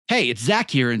Hey, it's Zach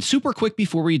here, and super quick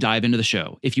before we dive into the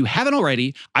show. If you haven't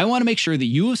already, I want to make sure that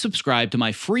you have subscribed to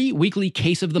my free weekly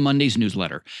Case of the Mondays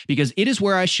newsletter, because it is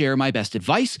where I share my best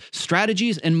advice,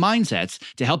 strategies, and mindsets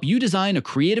to help you design a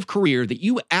creative career that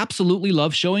you absolutely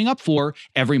love showing up for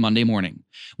every Monday morning.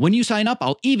 When you sign up,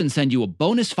 I'll even send you a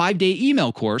bonus 5-day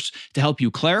email course to help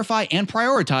you clarify and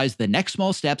prioritize the next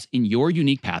small steps in your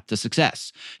unique path to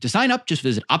success. To sign up, just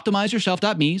visit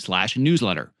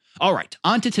optimizeyourself.me/newsletter. All right,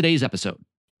 on to today's episode.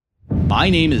 My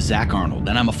name is Zach Arnold,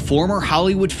 and I'm a former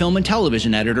Hollywood film and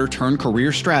television editor turned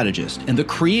career strategist and the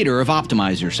creator of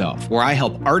Optimize Yourself, where I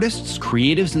help artists,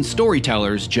 creatives, and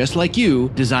storytellers just like you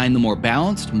design the more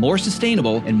balanced, more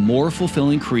sustainable, and more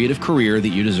fulfilling creative career that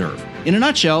you deserve. In a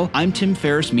nutshell, I'm Tim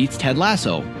Ferriss meets Ted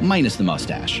Lasso, minus the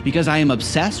mustache, because I am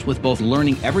obsessed with both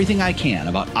learning everything I can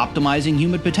about optimizing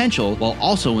human potential while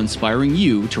also inspiring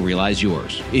you to realize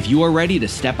yours. If you are ready to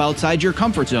step outside your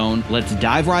comfort zone, let's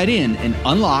dive right in and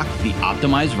unlock the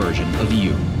optimized version of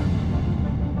you.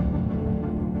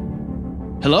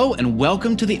 Hello, and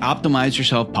welcome to the Optimize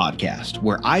Yourself podcast,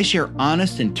 where I share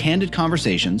honest and candid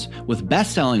conversations with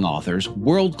best-selling authors,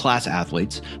 world-class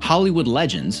athletes, Hollywood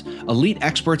legends, elite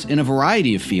experts in a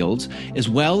variety of fields, as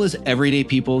well as everyday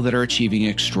people that are achieving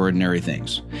extraordinary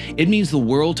things. It means the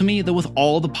world to me that with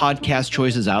all the podcast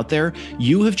choices out there,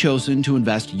 you have chosen to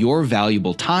invest your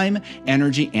valuable time,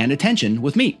 energy, and attention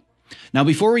with me. Now,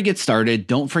 before we get started,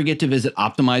 don't forget to visit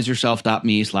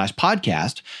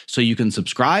optimizeyourself.me/podcast so you can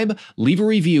subscribe, leave a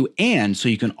review, and so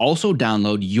you can also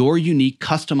download your unique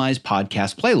customized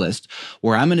podcast playlist,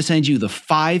 where I'm going to send you the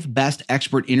 5 best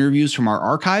expert interviews from our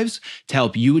archives to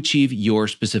help you achieve your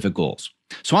specific goals.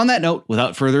 So on that note,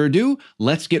 without further ado,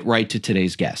 let's get right to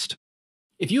today's guest.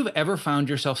 If you've ever found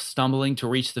yourself stumbling to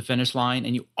reach the finish line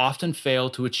and you often fail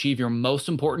to achieve your most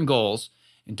important goals,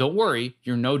 and don't worry,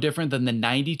 you're no different than the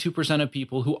 92% of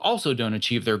people who also don't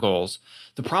achieve their goals.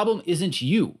 The problem isn't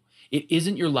you. It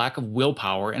isn't your lack of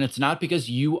willpower, and it's not because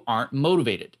you aren't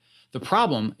motivated. The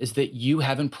problem is that you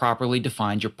haven't properly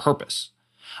defined your purpose.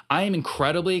 I am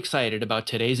incredibly excited about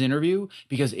today's interview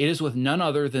because it is with none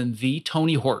other than the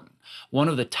Tony Horton, one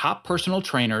of the top personal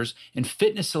trainers and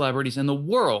fitness celebrities in the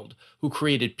world who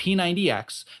created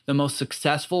P90X, the most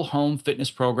successful home fitness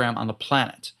program on the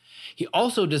planet. He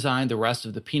also designed the rest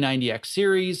of the P90X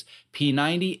series,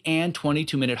 P90, and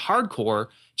 22-Minute Hardcore,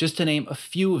 just to name a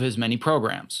few of his many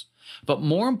programs. But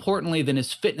more importantly than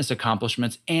his fitness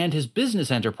accomplishments and his business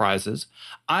enterprises,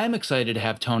 I'm excited to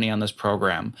have Tony on this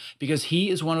program because he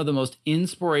is one of the most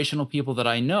inspirational people that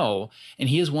I know, and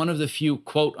he is one of the few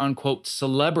quote-unquote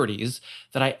celebrities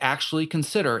that I actually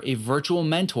consider a virtual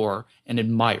mentor and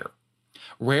admire.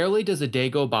 Rarely does a day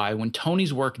go by when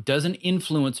Tony's work doesn't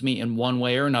influence me in one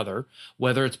way or another,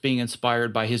 whether it's being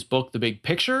inspired by his book, The Big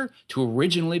Picture, to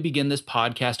originally begin this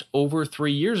podcast over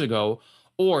 3 years ago,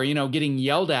 or, getting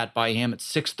yelled at by him at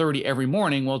 6:30 every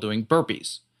morning while doing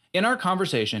burpees. In our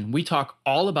conversation, we talk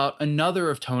all about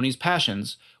another of Tony's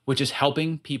passions, which is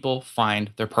helping people find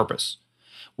their purpose.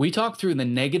 We talk through the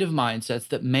negative mindsets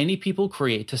that many people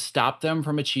create to stop them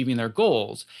from achieving their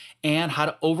goals and how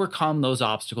to overcome those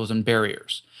obstacles and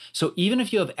barriers. So even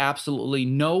if you have absolutely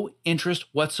no interest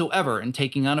whatsoever in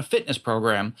taking on a fitness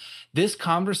program, this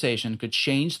conversation could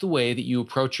change the way that you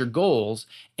approach your goals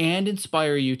and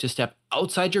inspire you to step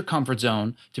outside your comfort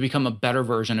zone to become a better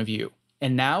version of you.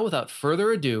 And now, without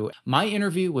further ado, my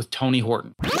interview with Tony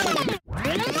Horton.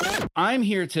 I'm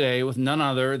here today with none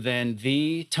other than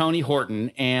the Tony Horton,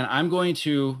 and I'm going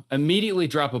to immediately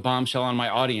drop a bombshell on my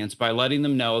audience by letting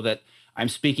them know that I'm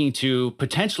speaking to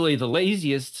potentially the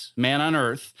laziest man on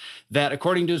earth that,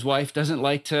 according to his wife, doesn't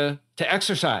like to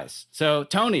exercise. So,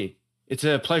 Tony, it's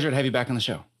a pleasure to have you back on the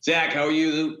show. Zach, how are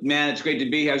you? Man, it's great to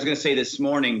be here. I was going to say this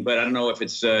morning, but I don't know if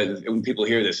it's when people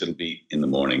hear this, it'll be in the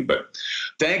morning. But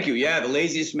thank you. Yeah, the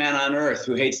laziest man on earth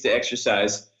who hates to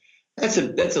exercise. That's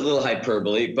a little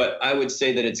hyperbole, but I would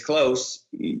say that it's close.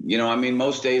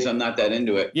 Most days I'm not that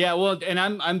into it. Yeah, well, and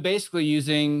I'm basically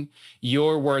using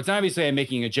your words. And obviously, I'm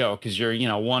making a joke because you're,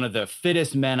 one of the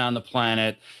fittest men on the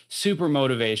planet, super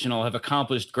motivational, have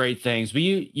accomplished great things. But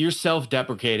you're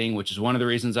self-deprecating, which is one of the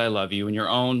reasons I love you. In your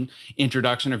own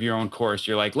introduction of your own course,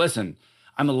 you're like, listen,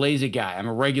 I'm a lazy guy. I'm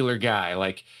a regular guy.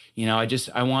 Like,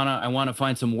 I want to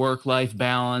find some work-life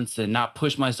balance and not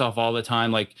push myself all the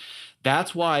time. Like,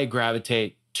 that's why I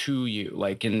gravitate to you.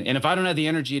 Like, and if I don't have the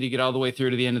energy to get all the way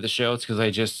through to the end of the show, it's because I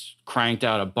just cranked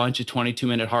out a bunch of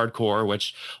 22-minute hardcore,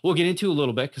 which we'll get into a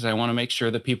little bit because I want to make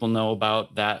sure that people know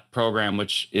about that program,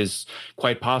 which is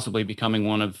quite possibly becoming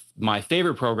one of my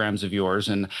favorite programs of yours.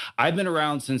 And I've been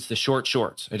around since the short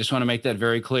shorts. I just want to make that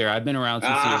very clear. I've been around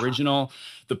since the original,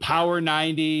 the Power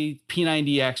 90,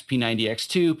 P90X,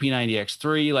 P90X2,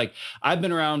 P90X3. Like, I've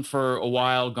been around for a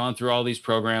while, gone through all these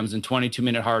programs and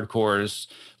 22-minute hardcores.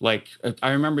 Like,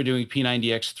 I remember doing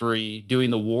P90X3, doing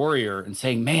the Warrior and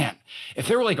saying, man, if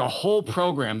there were like a whole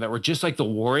program that were just like the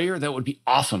Warrior, that would be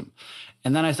awesome.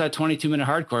 And then I saw 22-minute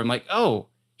hardcore. I'm like, oh,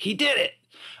 he did it.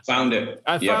 Found it.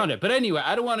 I found it. But anyway,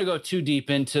 I don't want to go too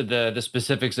deep into the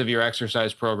specifics of your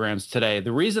exercise programs today.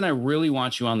 The reason I really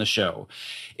want you on the show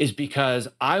is because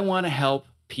I want to help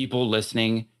people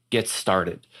listening get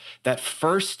started. That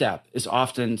first step is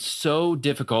often so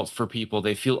difficult for people.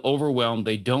 They feel overwhelmed.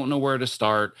 They don't know where to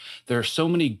start. There are so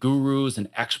many gurus and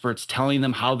experts telling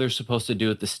them how they're supposed to do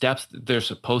it, the steps that they're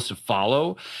supposed to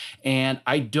follow. And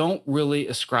I don't really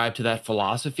ascribe to that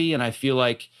philosophy. And I feel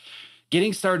like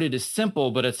getting started is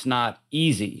simple, but it's not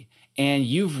easy. And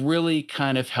you've really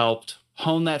kind of helped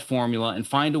hone that formula and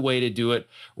find a way to do it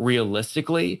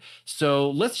realistically. So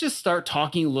let's just start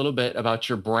talking a little bit about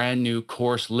your brand new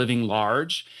course, Living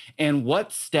Large, and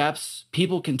what steps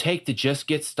people can take to just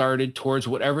get started towards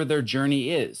whatever their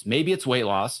journey is. Maybe it's weight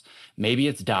loss, maybe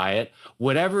it's diet,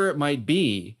 whatever it might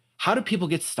be. How do people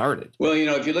get started? Well,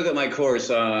 if you look at my course,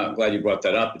 I'm glad you brought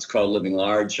that up. It's called Living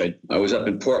Large. I was up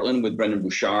in Portland with Brendon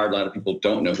Burchard. A lot of people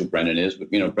don't know who Brendon is, but,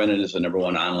 Brendon is the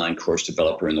 #1 online course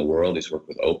developer in the world. He's worked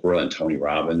with Oprah and Tony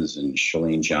Robbins and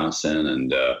Chalene Johnson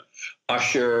and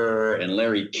Usher and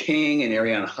Larry King and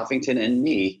Arianna Huffington and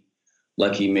me,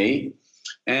 lucky me.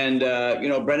 And,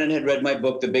 Brendon had read my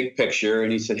book, The Big Picture,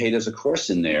 and he said, hey, there's a course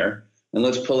in there. And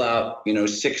let's pull out,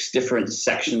 6 different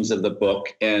sections of the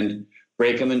book and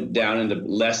break them down into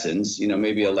lessons,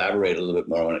 maybe elaborate a little bit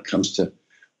more when it comes to,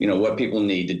 what people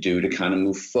need to do to kind of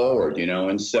move forward,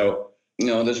 And so,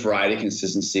 there's variety,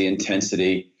 consistency,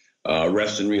 intensity,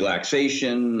 rest and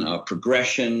relaxation,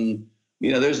 progression.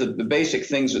 There's the basic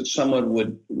things that someone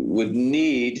would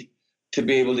need to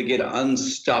be able to get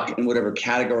unstuck in whatever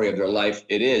category of their life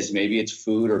it is. Maybe it's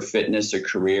food or fitness or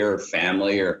career or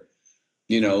family or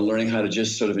learning how to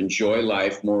just sort of enjoy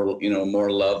life more, more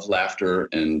love, laughter,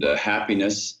 and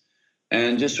happiness,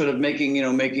 and just sort of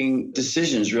making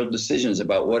decisions, real decisions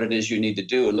about what it is you need to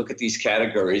do, and look at these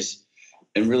categories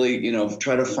and really,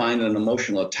 try to find an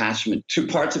emotional attachment to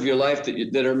parts of your life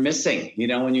that are missing,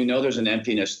 and there's an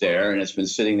emptiness there and it's been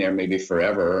sitting there maybe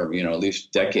forever, at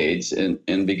least decades,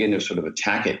 and begin to sort of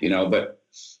attack it, But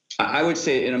I would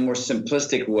say in a more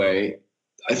simplistic way,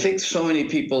 I think so many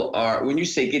people are, when you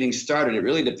say getting started, it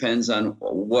really depends on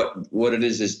what it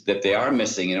is that they are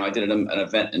missing. I did an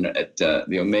event at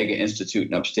the Omega Institute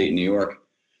in upstate New York.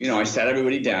 I sat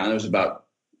everybody down. There was about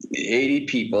 80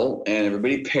 people and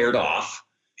everybody paired off.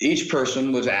 Each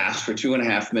person was asked for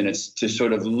 2.5 minutes to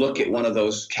sort of look at one of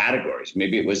those categories.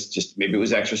 Maybe it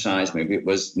was exercise. Maybe it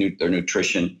was their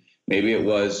nutrition. Maybe it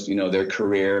was, their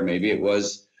career. Maybe it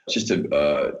was just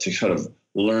to sort of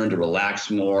learn to relax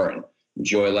more and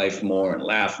enjoy life more and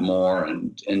laugh more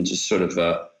and just sort of,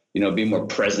 be more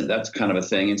present, that kind of a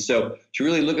thing. And so to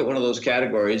really look at one of those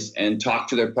categories and talk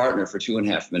to their partner for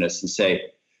 2.5 minutes and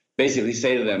basically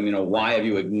say to them, why have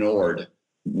you ignored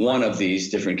one of these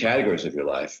different categories of your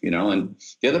life, and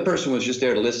the other person was just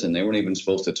there to listen. They weren't even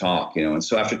supposed to talk, and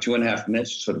so after 2.5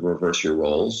 minutes, you sort of reverse your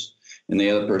roles and the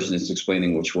other person is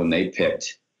explaining which one they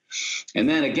picked. And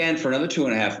then again, for another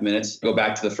 2.5 minutes, go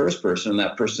back to the first person, and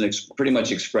that person pretty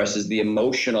much expresses the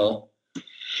emotional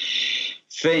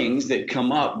things that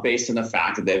come up based on the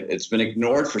fact that it's been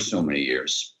ignored for so many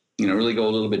years. Really go a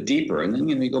little bit deeper, and then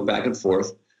you go back and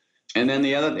forth, and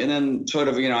then sort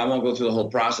of I won't go through the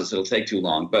whole process; it'll take too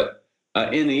long. But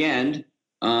in the end,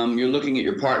 you're looking at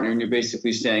your partner, and you're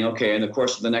basically saying, okay, in the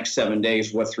course of the next 7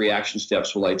 days, what 3 action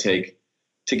steps will I take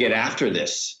to get after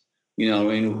this?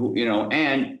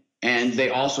 And they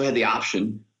also had the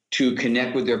option to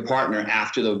connect with their partner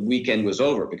after the weekend was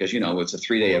over, because, it's a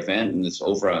 3-day event and it's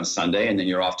over on Sunday and then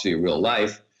you're off to your real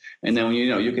life. And then,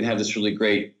 you can have this really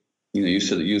great, you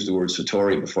used the word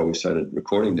Satori before we started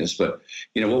recording this, but,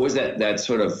 what was that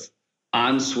sort of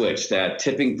on switch, that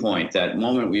tipping point, that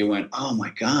moment where you went, oh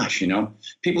my gosh,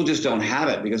 people just don't have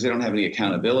it because they don't have any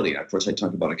accountability. Of course, I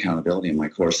talk about accountability in my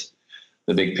course,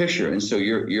 The Big Picture. And so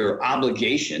your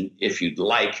obligation, if you'd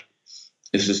like,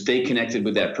 is to stay connected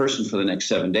with that person for the next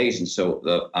 7 days. And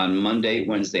so on Monday,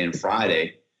 Wednesday, and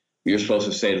Friday, you're supposed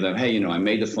to say to them, hey, I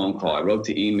made the phone call, I wrote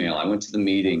the email, I went to the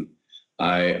meeting,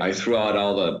 I threw out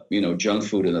all the, junk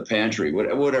food in the pantry,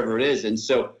 whatever it is. And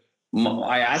so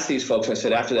I asked these folks, I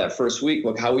said, after that first week,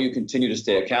 look, how will you continue to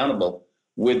stay accountable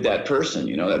with that person,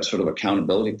 that sort of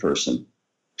accountability person?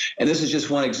 And this is just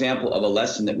one example of a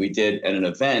lesson that we did at an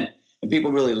event. And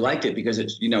people really liked it because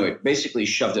it's, it basically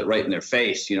shoved it right in their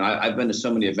face. I've been to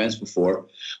so many events before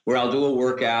where I'll do a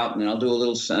workout and then I'll do a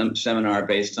little seminar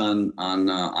based on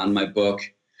my book.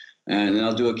 And then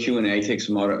I'll do a Q&A, take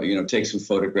some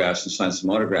photographs and sign some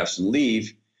autographs and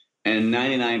leave. And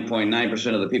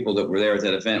 99.9% of the people that were there at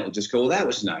that event will just go, well, that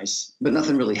was nice, but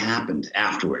nothing really happened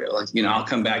afterward. Like, I'll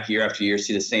come back year after year,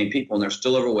 see the same people, and they're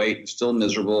still overweight, and still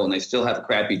miserable, and they still have a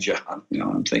crappy job.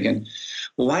 I'm thinking,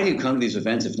 well, why do you come to these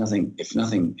events if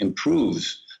nothing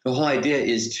improves? The whole idea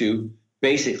is to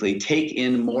basically take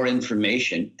in more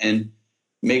information and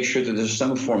make sure that there's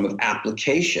some form of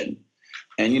application.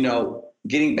 And,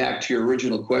 getting back to your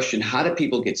original question, how do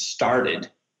people get started?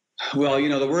 Well,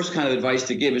 the worst kind of advice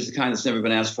to give is the kind that's never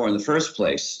been asked for in the first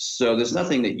place. So there's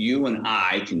nothing that you and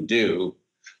I can do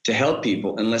to help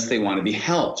people unless they want to be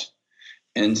helped.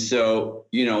 And so,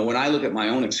 when I look at my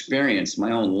own experience,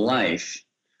 my own life,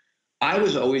 I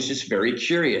was always just very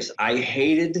curious. I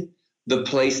hated the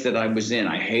place that I was in.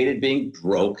 I hated being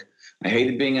broke. I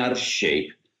hated being out of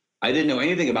shape. I didn't know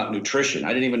anything about nutrition.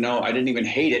 I didn't even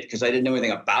hate it because I didn't know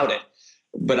anything about it.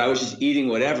 But I was just eating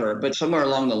whatever. But somewhere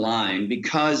along the line,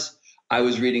 because I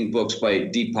was reading books by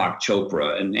Deepak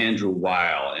Chopra and Andrew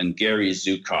Weil and Gary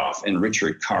Zukav and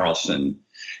Richard Carlson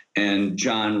and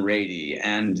John Rady,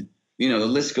 and, the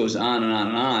list goes on and on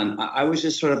and on. I was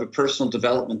just sort of a personal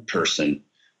development person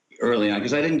early on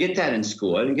because I didn't get that in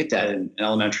school. I didn't get that in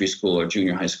elementary school or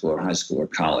junior high school or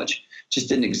college. It just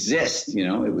didn't exist.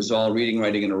 It was all reading,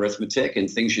 writing, and arithmetic and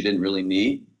things you didn't really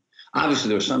need. Obviously,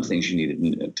 there were some things you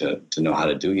needed to know how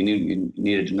to do. You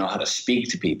needed to know how to speak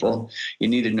to people. You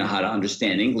needed to know how to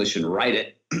understand English and write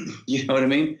it. You know what I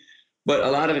mean? But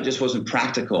a lot of it just wasn't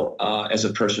practical as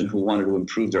a person who wanted to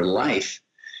improve their life.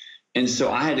 And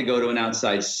so I had to go to an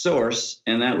outside source,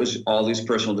 and that was all these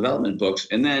personal development books.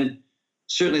 And then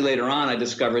certainly later on, I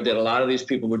discovered that a lot of these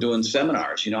people were doing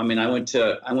seminars. I went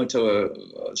to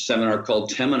a seminar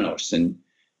called Temenos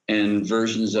and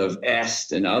versions of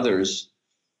Est and others.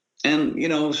 And,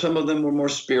 some of them were more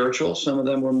spiritual. Some of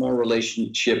them were more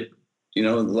relationship. A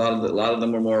lot of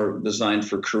them were more designed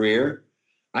for career.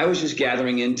 I was just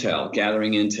gathering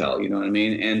intel, you know what I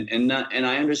mean? And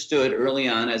I understood early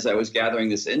on as I was gathering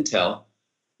this intel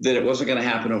that it wasn't going to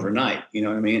happen overnight, you know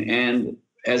what I mean? And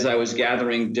as I was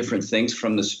gathering different things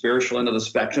from the spiritual end of the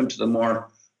spectrum to the more,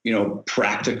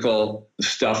 practical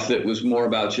stuff that was more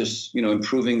about just,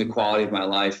 improving the quality of my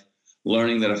life,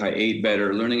 learning that if I ate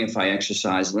better, learning if I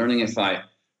exercised, learning if I,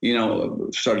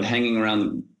 started hanging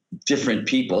around different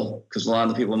people, because a lot of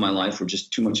the people in my life were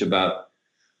just too much about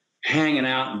hanging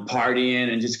out and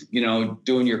partying and just,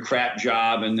 doing your crap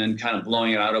job and then kind of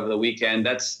blowing it out over the weekend.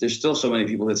 There's still so many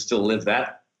people that still live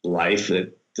that life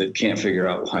that can't figure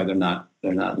out why they're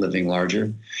not living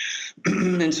larger.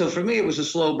 And so for me, it was a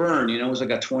slow burn. It was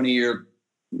like a 20-year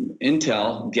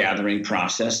intel gathering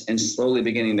process and slowly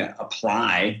beginning to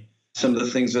apply some of the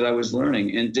things that I was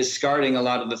learning and discarding a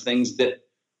lot of the things that,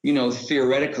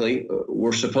 theoretically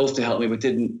were supposed to help me, but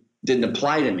didn't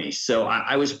apply to me. So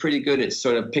I was pretty good at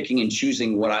sort of picking and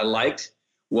choosing what I liked,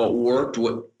 what worked,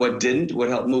 what didn't, what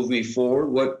helped move me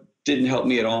forward, what didn't help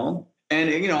me at all. And,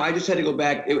 I just had to go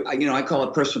back. I call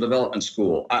it personal development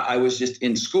school. I was just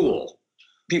in school.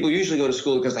 People usually go to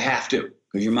school because they have to,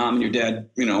 because your mom and your dad,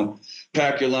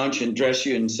 pack your lunch and dress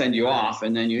you and send you off.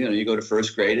 And then, you go to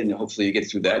first grade and hopefully you get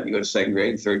through that. You go to second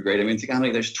grade and third grade. I mean, think how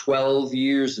many, there's 12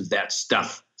 years of that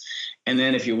stuff. And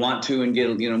then if you want to and get,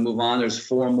 move on, there's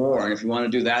 4 more. And if you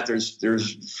want to do that,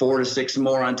 there's 4 to 6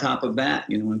 more on top of that,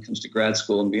 when it comes to grad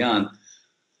school and beyond.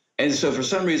 And so for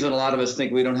some reason, a lot of us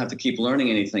think we don't have to keep learning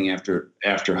anything after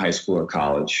high school or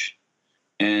college.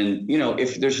 And,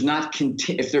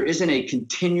 if there isn't a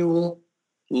continual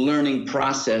learning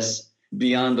process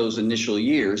beyond those initial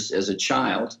years as a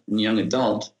child and young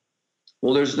adult,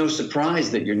 well, there's no surprise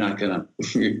that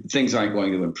things aren't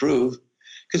going to improve,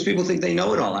 because people think they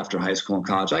know it all after high school and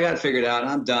college. I got it figured out.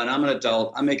 I'm done. I'm an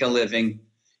adult. I make a living,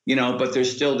 but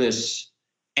there's still this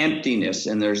emptiness,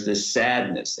 and there's this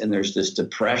sadness, and there's this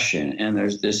depression, and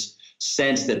there's this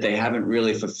sense that they haven't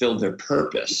really fulfilled their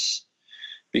purpose,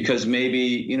 because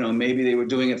maybe they were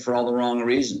doing it for all the wrong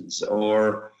reasons,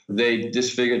 or they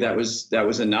just figured that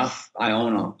was enough.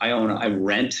 I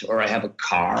rent, or I have a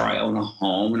car, I own a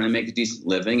home, and I make a decent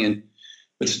living,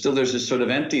 but still there's this sort of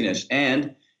emptiness.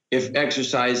 And if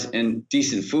exercise and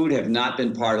decent food have not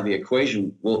been part of the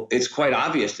equation, well, it's quite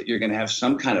obvious that you're going to have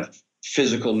some kind of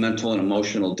physical, mental, and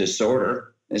emotional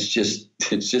disorder. It just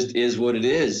is what it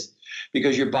is.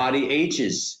 because your body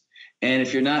ages. And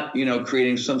if you're not,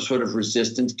 creating some sort of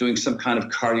resistance, doing some kind of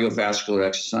cardiovascular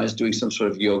exercise, doing some sort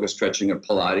of yoga, stretching, or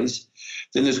Pilates,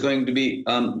 then there's going to be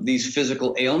these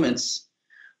physical ailments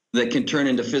that can turn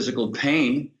into physical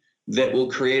pain that will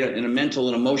create a mental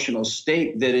and emotional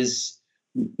state that is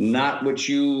not what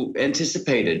you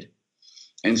anticipated.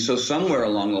 And so somewhere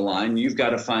along the line, you've got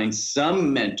to find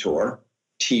some mentor,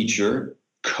 teacher,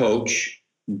 coach,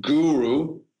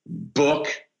 guru, book,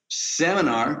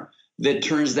 seminar that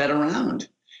turns that around.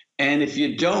 And if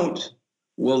you don't,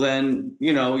 well, then,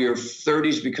 your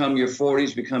 30s become your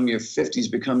 40s, become your 50s,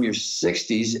 become your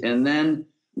 60s. And then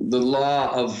the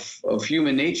law of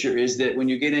human nature is that when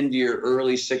you get into your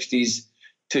early 60s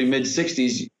to mid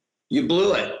 60s, you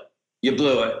blew it. You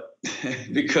blew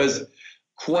it. Because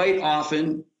quite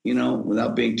often,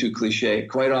 without being too cliche,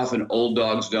 quite often old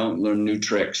dogs don't learn new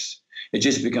tricks. It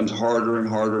just becomes harder and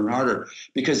harder and harder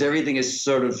because everything is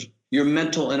sort of your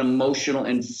mental and emotional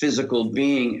and physical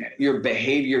being, your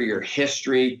behavior, your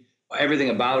history, everything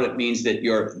about it means that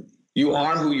you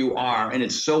are who you are, and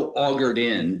it's so augured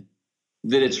in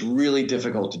that it's really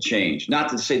difficult to change. Not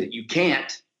to say that you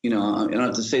can't,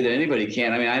 not to say that anybody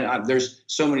can. I mean, there's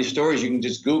so many stories, you can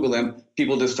just Google them.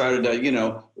 People decided to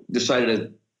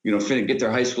get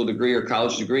their high school degree or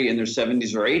college degree in their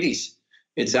 70s or 80s.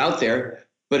 It's out there,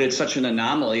 but it's such an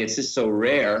anomaly. It's just so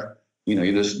rare.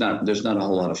 There's not a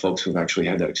whole lot of folks who've actually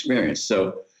had that experience.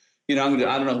 So, I don't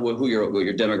know who your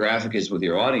demographic is with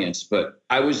your audience, but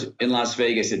I was in Las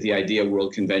Vegas at the Idea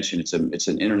World Convention. It's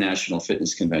an international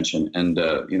fitness convention, and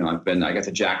I got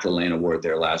the Jack LaLanne Award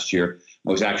there last year.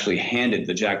 I was actually handed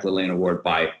the Jack LaLanne Award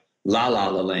by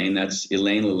Lala LaLanne. That's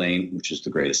Elaine LaLanne, which is the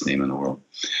greatest name in the world.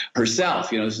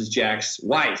 Herself, this is Jack's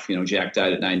wife. Jack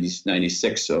died at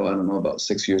 96, so I don't know, about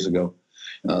 6 years ago.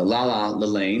 Lala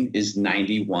LaLanne is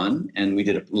 91, and we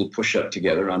did a little push-up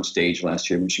together on stage last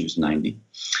year when she was 90.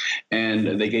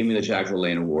 And they gave me the Jack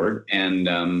LaLanne Award, and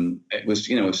it was,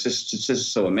 it's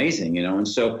just so amazing, And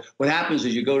so what happens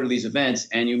is you go to these events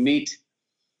and you meet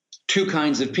two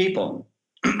kinds of people.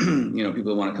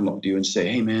 People want to come up to you and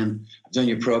say, hey, man, I've done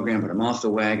your program, but I'm off the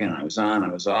wagon. I was on, I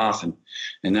was off, and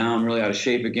now I'm really out of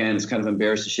shape again. It's kind of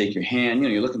embarrassed to shake your hand.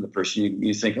 You look at the person,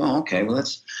 you think, oh, okay, well,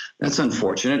 that's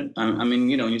unfortunate. I mean,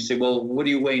 you say, well, what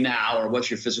do you weigh now, or what's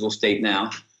your physical state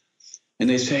now? And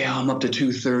they say, oh, I'm up to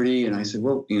 230. And I said,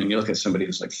 well, you look at somebody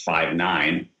who's like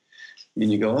 5'9",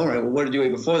 and you go, all right, well, what did you weigh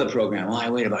before the program? Well, I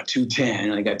weighed about 210,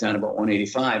 and I got down to about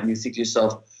 185. And you think to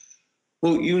yourself,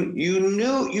 well, you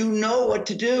know what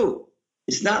to do.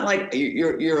 It's not like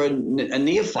you're a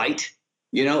neophyte.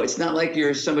 It's not like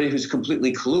you're somebody who's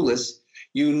completely clueless.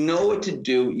 You know what to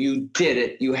do. You did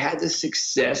it. You had the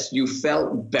success. You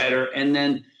felt better, and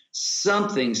then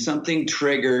something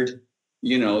triggered,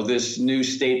 this new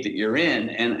state that you're in.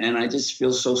 And I just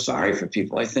feel so sorry for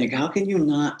people. I think, how can you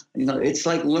not? It's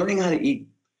like learning how to eat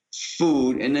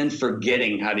food and then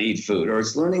forgetting how to eat food, or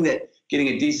it's learning that getting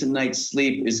a decent night's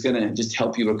sleep is going to just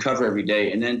help you recover every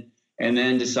day. And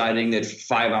then deciding that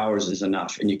 5 hours is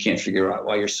enough, and you can't figure out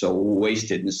why you're so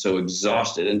wasted and so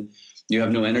exhausted. And you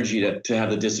have no energy to have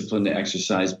the discipline to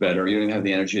exercise better. You don't even have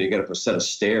the energy to get up a set of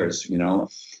stairs,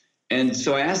 And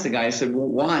so I asked the guy, I said, well,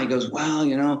 why? He goes, well,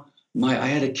 I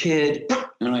had a kid,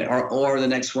 and or the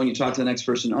next one, you talk to the next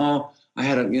person, oh,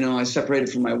 I separated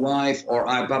from my wife, or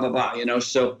I blah, blah, blah,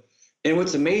 So, and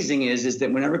what's amazing is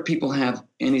that whenever people have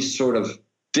any sort of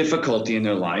difficulty in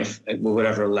their life at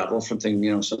whatever level, something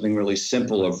really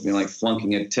simple of like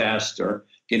flunking a test or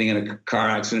getting in a car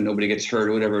accident, nobody gets hurt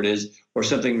or whatever it is, or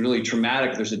something really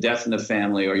traumatic, there's a death in the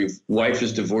family, or your wife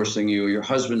is divorcing you, or your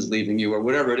husband's leaving you, or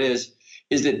whatever it is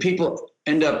that people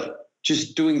end up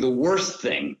just doing the worst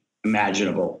thing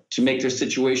imaginable to make their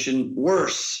situation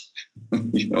worse.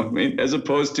 You know what I mean? As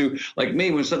opposed to like me,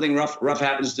 when something rough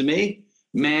happens to me,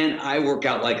 man, I work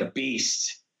out like a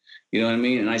beast. You know what I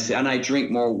mean? And I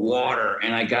drink more water,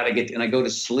 and I go to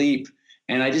sleep,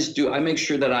 and I make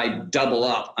sure that I double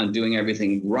up on doing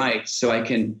everything right so I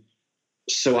can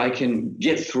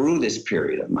get through this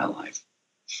period of my life.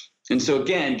 And so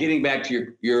again, getting back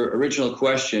to your original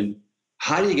question,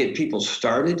 how do you get people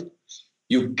started?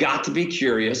 You've got to be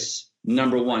curious.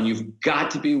 Number one, you've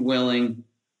got to be willing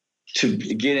to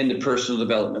get into personal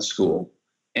development school.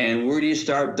 And where do you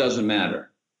start? Doesn't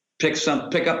matter. Pick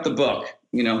up the book,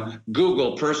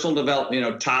 Google personal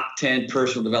development, top 10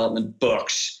 personal development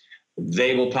books.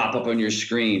 They will pop up on your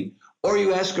screen. Or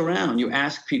you ask around, you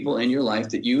ask people in your life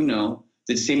that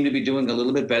that seem to be doing a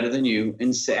little bit better than you,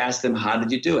 and ask them, how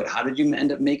did you do it? How did you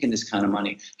end up making this kind of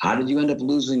money? How did you end up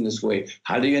losing this weight?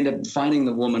 How did you end up finding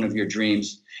the woman of your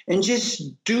dreams? And just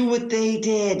do what they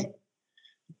did.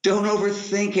 Don't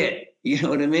overthink it. You know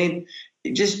what I mean?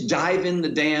 Just dive in the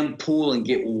damn pool and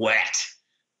get wet.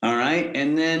 All right.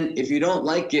 And then if you don't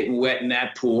like getting wet in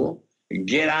that pool,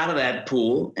 get out of that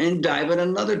pool and dive in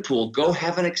another pool. Go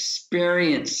have an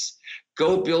experience.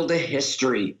 Go build a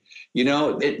history. You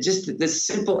know, just the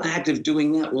simple act of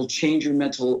doing that will change your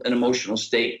mental and emotional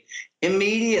state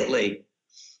immediately.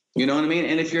 You know what I mean?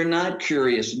 And if you're not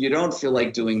curious and you don't feel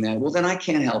like doing that, well, then I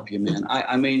can't help you, man.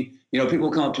 I mean, you know,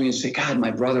 people come up to me and say, God,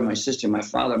 my brother, my sister, my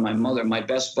father, my mother, my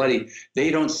best buddy,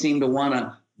 they don't seem to want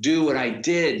to do what I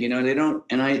did. You know, they don't.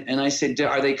 And I said,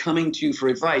 are they coming to you for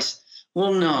advice?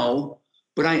 Well, no,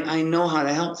 but I know how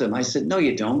to help them. I said, no,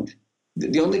 you don't.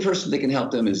 The only person that can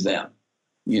help them is them.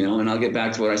 You know, and I'll get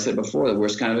back to what I said before. The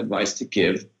worst kind of advice to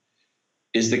give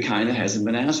is the kind that hasn't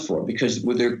been asked for, because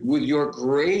with your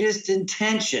greatest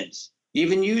intentions,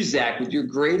 even you, Zach, with your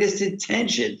greatest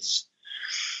intentions,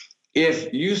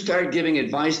 if you start giving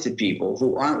advice to people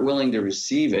who aren't willing to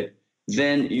receive it,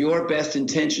 then your best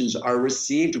intentions are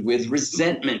received with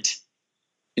resentment.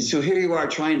 And so here you are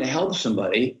trying to help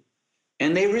somebody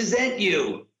and they resent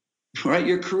you, right?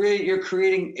 You're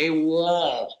creating a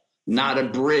wall, not a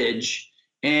bridge.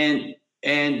 And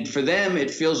for them,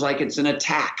 it feels like it's an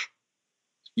attack.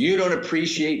 You don't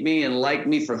appreciate me and like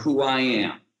me for who I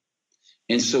am.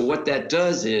 And so what that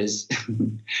does is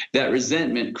that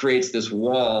resentment creates this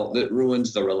wall that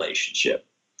ruins the relationship.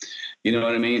 You know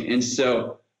what I mean? And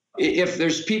so if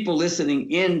there's people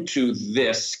listening into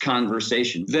this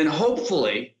conversation, then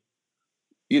hopefully,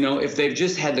 you know, if they've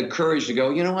just had the courage to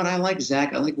go, you know what, I like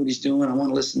Zach, I like what he's doing, I want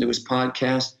to listen to his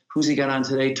podcast. Who's he got on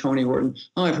today? Tony Horton.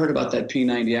 Oh, I've heard about that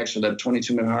P90X or that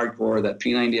 22-minute hardcore or that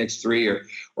P90X3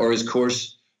 or his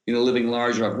course, you know, Living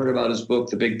Larger. I've heard about his book,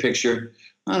 The Big Picture.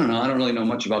 I don't know. I don't really know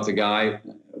much about the guy,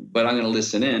 but I'm going to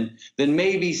listen in. Then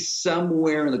maybe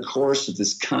somewhere in the course of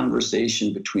this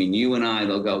conversation between you and I,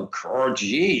 they'll go, oh,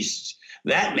 geez,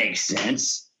 that makes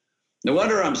sense. No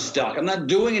wonder I'm stuck. I'm not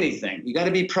doing anything. You got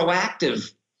to be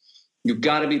proactive. You've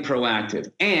got to be proactive.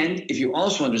 And if you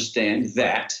also understand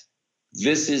that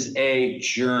this is a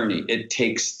journey, it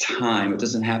takes time. It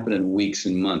doesn't happen in weeks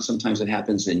and months. Sometimes it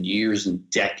happens in years and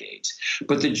decades.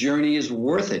 But the journey is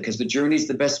worth it, because the journey is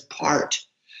the best part.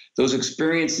 Those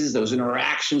experiences, those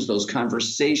interactions, those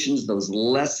conversations, those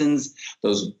lessons,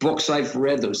 those books I've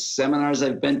read, those seminars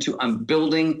I've been to, I'm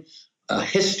building a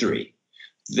history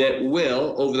that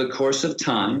will, over the course of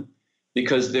time,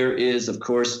 because there is, of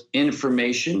course,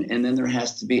 information, and then there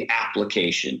has to be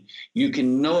application. You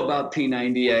can know about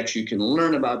P90X. You can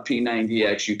learn about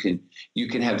P90X. You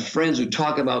can have friends who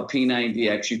talk about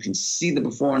P90X. You can see the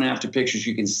before and after pictures.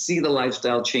 You can see the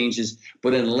lifestyle changes.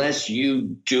 But unless you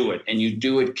do it, and you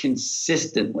do it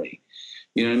consistently,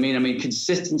 you know what I mean? I mean,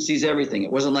 consistency is everything.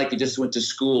 It wasn't like you just went to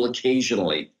school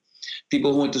occasionally.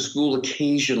 People who went to school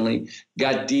occasionally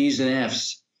got D's and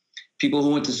F's. People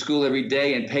who went to school every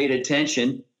day and paid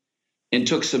attention and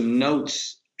took some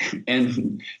notes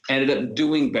and ended up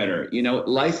doing better. You know,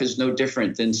 life is no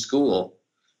different than school.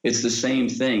 It's the same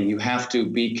thing. You have to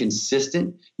be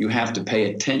consistent. You have to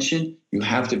pay attention. You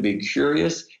have to be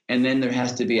curious. And then there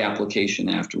has to be application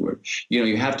afterward. You know,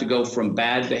 you have to go from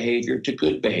bad behavior to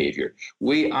good behavior.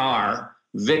 We are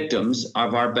victims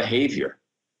of our behavior.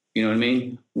 You know what I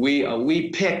mean? We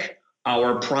pick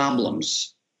our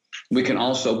problems. We can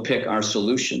also pick our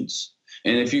solutions.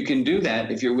 And if you can do that,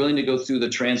 if you're willing to go through the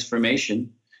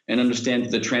transformation and understand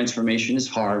that the transformation is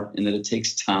hard and that it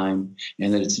takes time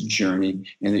and that it's a journey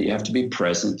and that you have to be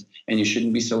present and you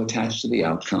shouldn't be so attached to the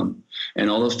outcome and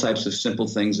all those types of simple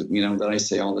things that, you know, that I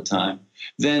say all the time,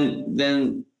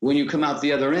 then when you come out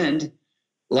the other end,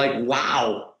 like,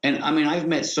 wow. And I mean, I've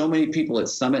met so many people at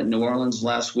Summit in New Orleans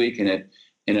last week and at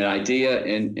IDEA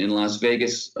in Las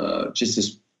Vegas just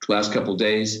this last couple of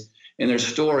days. And there's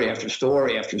story after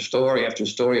story after story after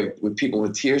story with people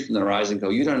with tears in their eyes and go,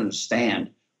 you don't understand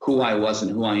who I was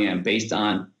and who I am based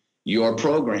on your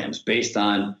programs, based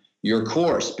on your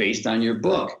course, based on your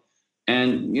book.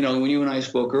 And, you know, when you and I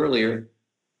spoke earlier,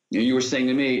 you were saying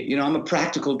to me, you know, I'm a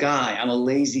practical guy. I'm a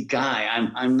lazy guy.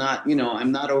 I'm not, you know,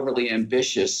 I'm not overly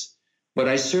ambitious, but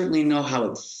I certainly know how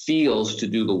it feels to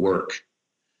do the work.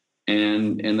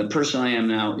 And the person I am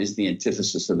now is the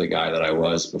antithesis of the guy that I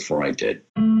was before I did.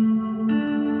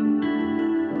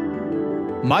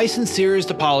 My sincerest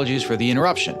apologies for the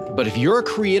interruption, but if you're a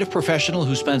creative professional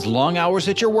who spends long hours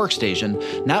at your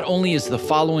workstation, not only is the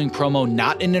following promo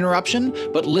not an interruption,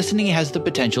 but listening has the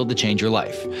potential to change your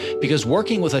life. Because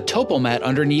working with a topo mat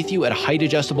underneath you at a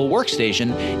height-adjustable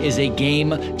workstation is a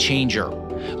game changer.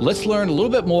 Let's learn a little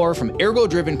bit more from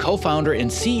Ergo-Driven co-founder and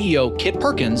CEO Kit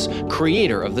Perkins,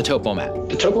 creator of the TopoMat.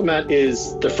 The TopoMat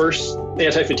is the first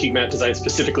anti-fatigue mat designed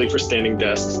specifically for standing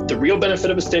desks. The real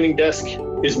benefit of a standing desk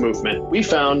is movement. We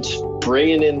found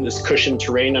bringing in this cushioned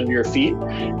terrain under your feet,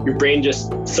 your brain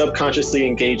just subconsciously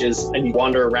engages and you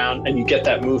wander around and you get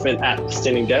that movement at the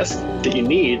standing desk that you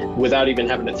need without even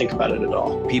having to think about it at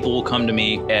all. People will come to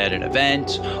me at an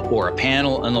event or a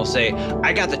panel and they'll say,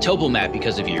 I got the TopoMat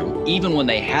because of you. Even when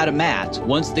they had a mat,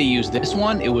 once they used this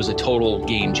one, it was a total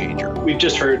game changer. We've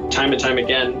just heard time and time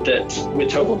again that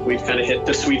with Topo, we've kind of hit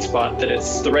the sweet spot, that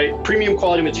it's the right premium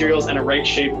quality materials and a right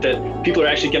shape, that people are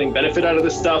actually getting benefit out of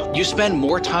this stuff. You spend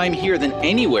more time here than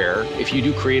anywhere if you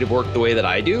do creative work the way that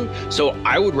I do. So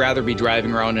I would rather be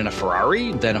driving around in a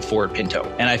Ferrari than a Ford Pinto.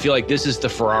 And I feel like this is the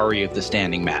Ferrari of the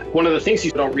standing mat. One of the things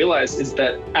you don't realize is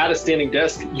that at a standing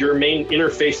desk, your main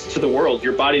interface to the world,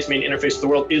 your body's main interface to the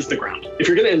world is the ground. If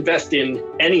you're going to invest in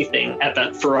anything at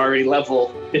that Ferrari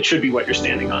level, it should be what you're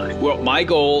standing on. Well, my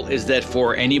goal is that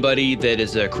for anybody that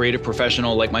is a creative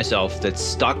professional like myself that's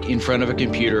stuck in front of a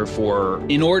computer for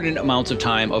inordinate amounts of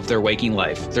time of their waking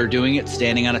life, they're doing it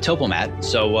standing on a TopoMat.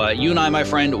 So you and I, my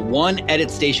friend, one edit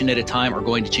station at a time are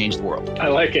going to change the world. I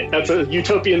like it. That's a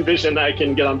utopian vision I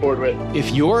can get on board with.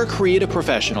 If you're a creative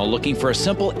professional looking for a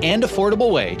simple and affordable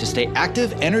way to stay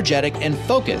active, energetic, and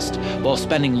focused while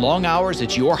spending long hours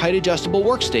at your height adjustable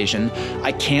workstation,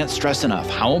 I can't stress enough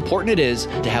how important it is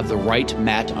to have the right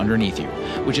mat underneath you,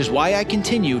 which is why I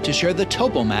continue to share the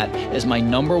TopoMat as my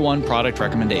 #1 product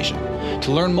recommendation.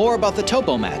 To learn more about the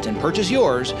TopoMat and purchase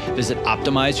yours, visit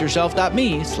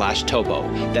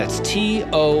optimizeyourself.me/topo. That's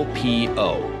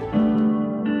TOPO.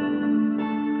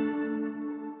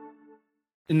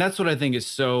 And that's what I think is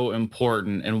so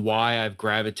important and why I've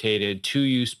gravitated to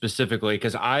you specifically,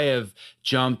 because I have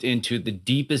jumped into the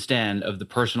deepest end of the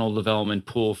personal development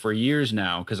pool for years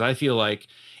now, because I feel like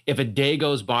if a day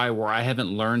goes by where I haven't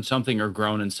learned something or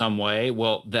grown in some way,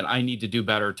 well, then I need to do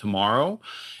better tomorrow.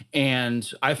 And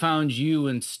I found you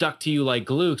and stuck to you like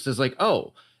glue, because it's like,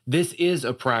 oh, this is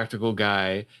a practical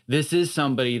guy. This is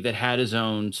somebody that had his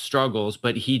own struggles,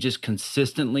 but he just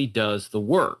consistently does the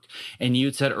work. And you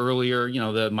had said earlier, you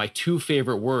know, my 2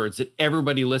 favorite words that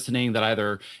everybody listening that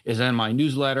either is in my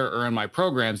newsletter or in my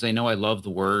programs, they know I love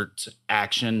the words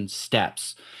action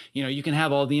steps. You know, you can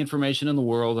have all the information in the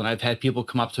world. And I've had people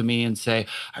come up to me and say,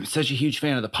 I'm such a huge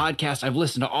fan of the podcast. I've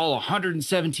listened to all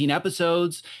 117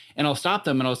 episodes. And I'll stop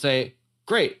them and I'll say,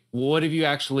 great. What have you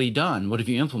actually done? What have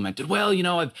you implemented? Well, you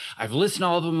know, I've listened to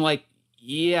all of them. Like,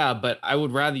 yeah, but I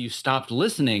would rather you stopped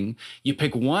listening. You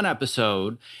pick one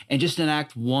episode and just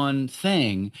enact one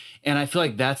thing. And I feel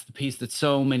like that's the piece that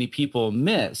so many people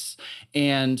miss.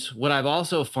 And what I've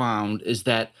also found is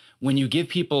that when you give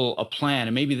people a plan,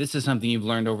 and maybe this is something you've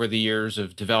learned over the years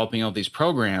of developing all these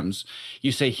programs,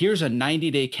 you say, here's a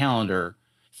 90-day calendar.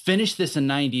 Finish this in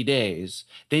 90 days.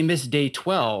 They miss day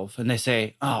 12 and they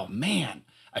say, oh man,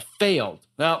 I failed.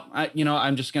 Well,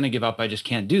 I'm just going to give up. I just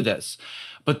can't do this.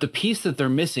 But the piece that they're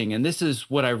missing, and this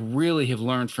is what I really have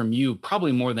learned from you,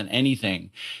 probably more than anything,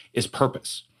 is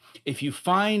purpose. If you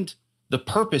find the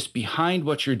purpose behind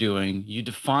what you're doing, you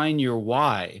define your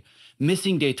why,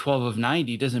 missing day 12 of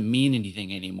 90 doesn't mean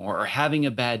anything anymore, or having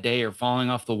a bad day or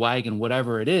falling off the wagon,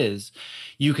 whatever it is,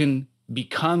 you can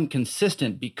become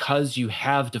consistent because you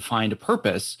have defined a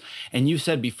purpose. And you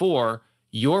said before,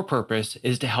 your purpose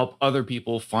is to help other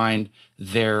people find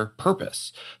their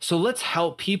purpose. So let's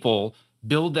help people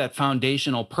build that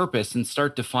foundational purpose and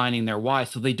start defining their why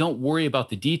so they don't worry about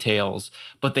the details,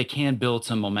 but they can build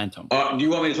some momentum. Do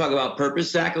you want me to talk about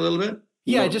purpose, Zach, a little bit?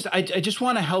 Yeah, I just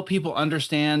want to help people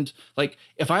understand, like,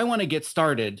 if I want to get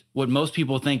started, what most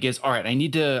people think is, all right, I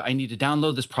need to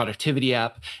download this productivity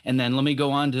app, and then let me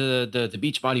go on to the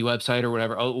Beachbody website or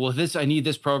whatever. Oh, well, I need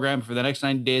this program for the next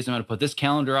 90 days. I'm going to put this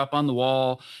calendar up on the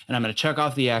wall, and I'm going to check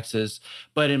off the X's.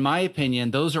 But in my opinion,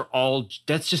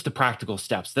 that's just the practical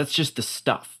steps. That's just the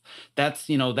stuff. That's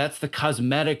the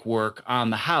cosmetic work on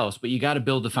the house, but you got to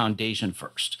build the foundation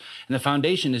first. And the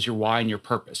foundation is your why and your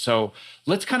purpose. So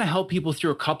let's kind of help people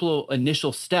through a couple of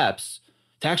initial steps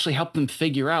to actually help them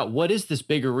figure out, what is this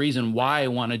bigger reason why I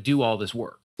want to do all this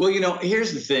work? Well,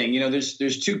 here's the thing. There's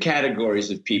 2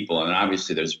 categories of people, and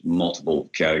obviously there's multiple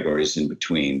categories in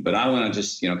between, but I want to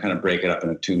just, kind of break it up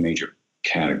into 2 major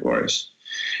categories.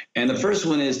 And the first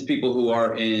one is people who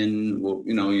are in,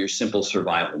 your simple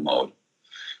survival mode.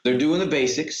 They're doing the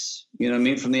basics,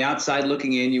 From the outside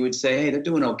looking in, you would say, hey, they're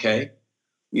doing okay.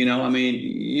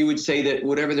 You would say that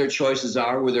whatever their choices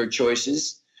are were their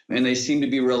choices, and they seem to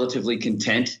be relatively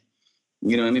content,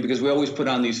 Because we always put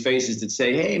on these faces that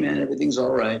say, hey, man, everything's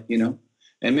all right,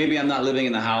 And maybe I'm not living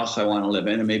in the house I want to live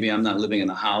in, and maybe I'm not living in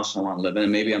the house I want to live in,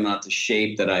 and maybe I'm not the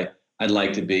shape that I'd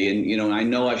like to be. And, I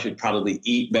know I should probably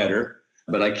eat better,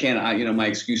 but I can't, my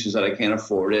excuse is that I can't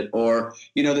afford it. Or,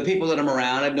 the people that I'm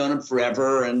around, I've known them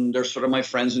forever, and they're sort of my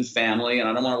friends and family, and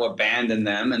I don't want to abandon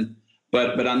them.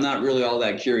 But I'm not really all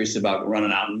that curious about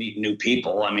running out and meeting new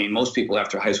people. I mean, most people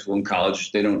after high school and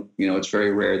college, they don't, it's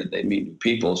very rare that they meet new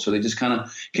people. So they just kind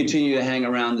of continue to hang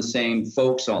around the same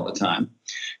folks all the time.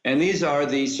 And these are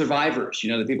the survivors,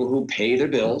 the people who pay their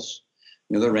bills,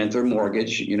 the rent, their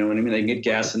mortgage, you know what I mean? They can get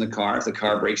gas in the car. If the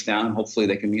car breaks down, hopefully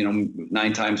they can,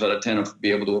 9 times out of 10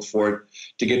 be able to afford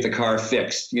to get the car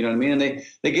fixed, you know what I mean? And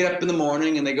they get up in the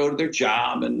morning and they go to their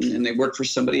job and they work for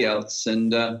somebody else,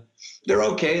 and they're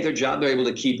okay. Their job, they're able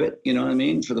to keep it, you know what I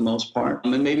mean, for the most part.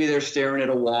 And maybe they're staring at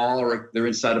a wall, or they're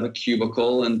inside of a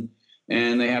cubicle, and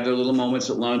they have their little moments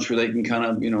at lunch where they can kind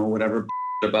of, whatever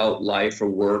about life or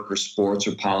work or sports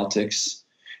or politics.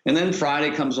 And then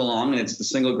Friday comes along, and it's the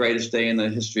single greatest day in the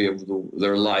history of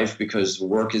their life, because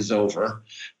work is over,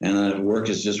 and work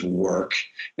is just work.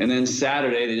 And then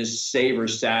Saturday, they just savor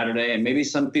Saturday. And maybe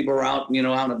some people are out,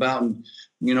 out and about, and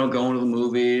going to the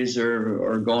movies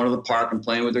or going to the park and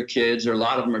playing with their kids. Or a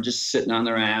lot of them are just sitting on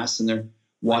their ass and they're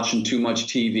watching too much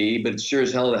TV. But it's sure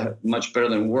as hell much better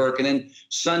than work. And then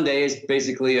Sunday is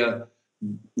basically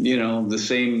the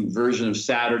same version of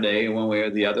Saturday, one way or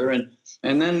the other.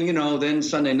 And then, then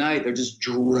Sunday night, they're just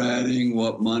dreading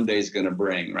what Monday's going to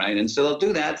bring, right? And so they'll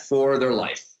do that for their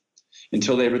life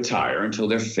until they retire, until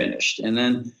they're finished. And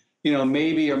then,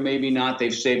 maybe or maybe not,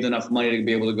 they've saved enough money to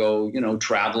be able to go,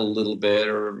 travel a little bit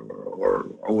or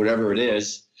whatever it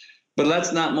is. But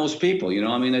that's not most people,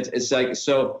 I mean, it's like,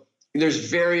 so there's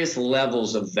various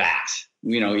levels of that,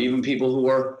 even people who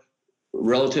are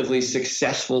relatively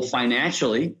successful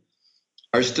financially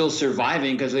are still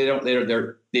surviving because they've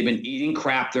been eating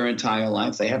crap their entire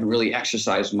life. They haven't really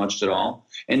exercised much at all.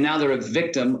 And now they're a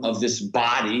victim of this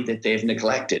body that they've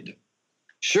neglected.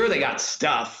 Sure, they got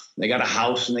stuff. They got a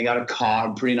house and they got a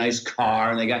car, pretty nice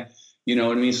car, and they got,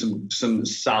 some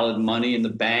solid money in the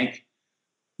bank.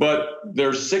 But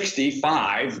they're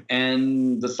 65,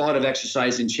 and the thought of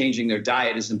exercise and changing their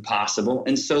diet is impossible.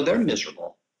 And so they're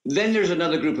miserable. Then there's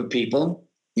another group of people,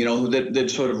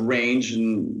 that sort of range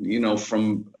and,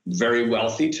 from very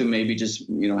wealthy to maybe just,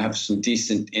 have some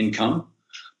decent income,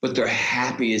 but they're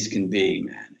happy as can be,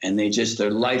 man. And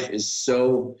their life is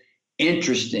so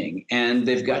interesting, and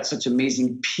they've got such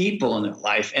amazing people in their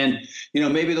life. And,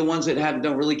 maybe the ones that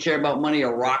don't really care about money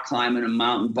are rock climbing and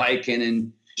mountain biking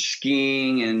and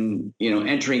skiing and,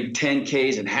 entering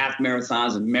 10Ks and half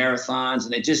marathons and marathons.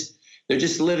 And they're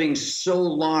just living so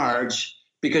large,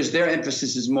 because their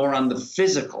emphasis is more on the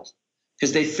physical,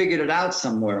 because they figured it out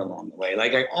somewhere along the way.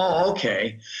 Like,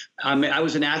 okay, I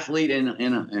was an athlete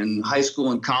in high school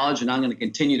and college, and I'm going to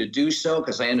continue to do so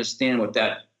because I understand what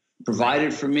that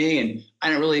provided for me, and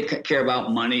I don't really care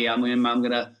about money. I mean, I'm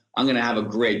gonna have a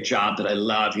great job that I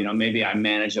love. Maybe I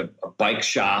manage a bike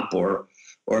shop, or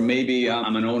maybe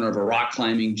I'm an owner of a rock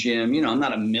climbing gym. I'm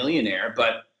not a millionaire,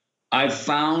 but I've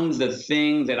found the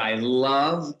thing that I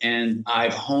love, and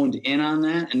I've honed in on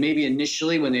that. And maybe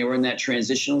initially when they were in that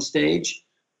transitional stage,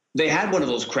 they had one of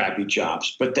those crappy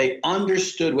jobs, but they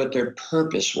understood what their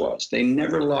purpose was. They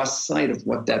never lost sight of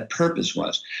what that purpose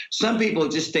was. Some people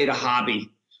just stayed a hobby,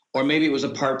 or maybe it was a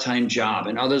part-time job,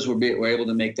 and others were able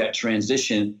to make that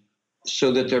transition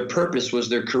so that their purpose was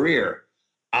their career.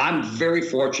 I'm very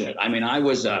fortunate. I mean, I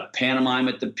was a pantomime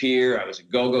at the pier. I was a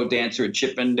go-go dancer at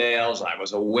Chippendales. I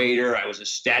was a waiter. I was a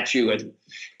statue at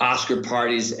Oscar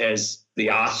parties as the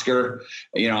Oscar.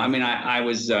 I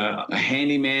was a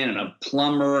handyman and a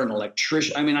plumber, an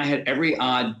electrician. I mean, I had every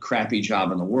odd crappy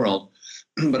job in the world,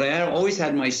 but I always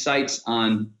had my sights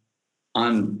on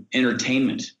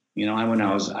entertainment. I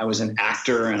was an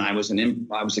actor, and I was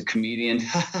a comedian.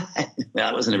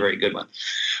 That wasn't a very good one,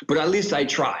 but at least I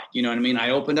tried. You know what I mean? I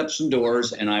opened up some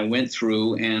doors, and I went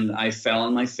through, and I fell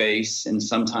on my face, and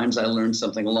sometimes I learned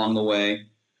something along the way.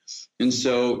 And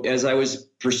so as I was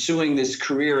pursuing this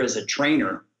career as a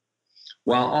trainer,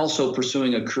 while also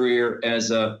pursuing a career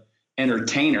as a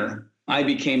entertainer, I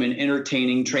became an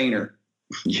entertaining trainer.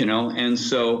 And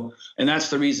that's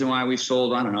the reason why we've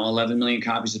sold, 11 million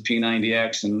copies of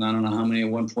P90X, and I don't know how many,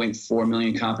 1.4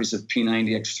 million copies of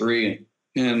P90X3.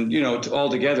 And,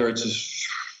 altogether, it's just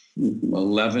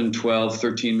 11, 12,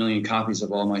 13 million copies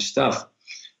of all my stuff.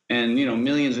 And,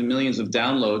 millions and millions of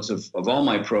downloads of all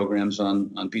my programs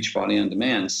on Beachbody On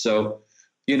Demand. So,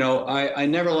 I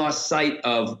never lost sight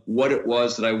of what it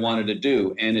was that I wanted to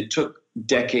do. And it took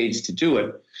decades to do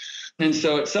it. And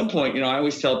so at some point, I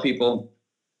always tell people,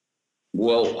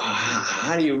 well,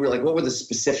 how do you really, like, what were the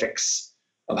specifics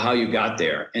of how you got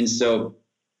there? And so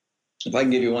if I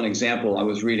can give you one example, I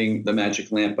was reading The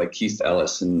Magic Lamp by Keith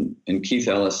Ellis, and Keith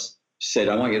Ellis said,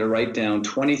 I want you to write down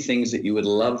 20 things that you would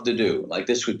love to do. Like,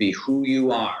 this would be who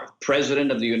you are.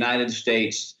 President of the United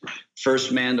States,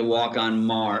 first man to walk on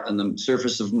the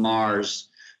surface of Mars,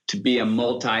 to be a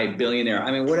multi-billionaire.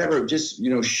 I mean, whatever, just,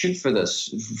 shoot for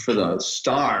the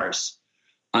stars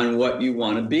on what you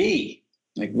want to be,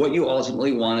 like what you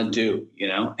ultimately want to do,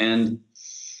 and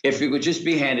if it would just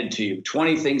be handed to you,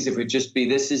 20 things, if it would just be,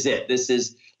 this is it. This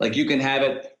is like, you can have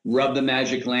it, rub the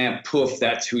magic lamp, poof,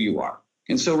 that's who you are.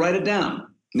 And so write it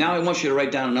down. Now I want you to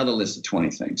write down another list of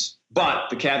 20 things. But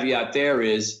the caveat there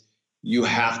is you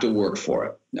have to work for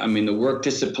it. I mean, the work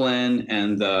discipline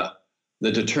and the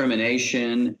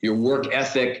determination, your work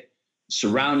ethic,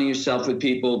 surrounding yourself with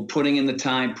people, putting in the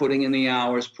time, putting in the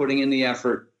hours, putting in the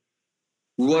effort.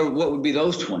 What would be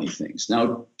those 20 things?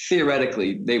 Now,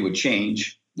 theoretically, they would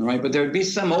change, all right? But there would be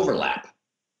some overlap.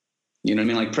 You know what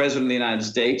I mean? Like President of the United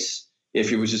States, if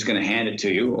he was just going to hand it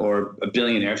to you, or a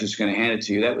billionaire if he was going to hand it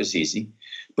to you, that was easy.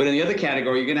 But in the other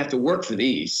category, you're going to have to work for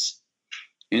these.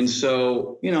 And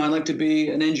so, I'd like to be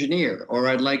an engineer, or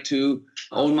I'd like to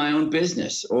own my own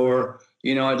business, or,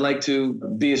 I'd like to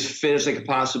be as fit as I could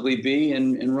possibly be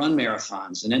and run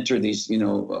marathons and enter these,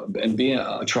 and be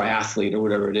a triathlete or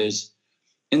whatever it is.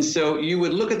 And so you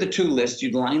would look at the two lists,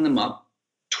 you'd line them up,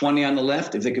 20 on the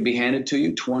left if they could be handed to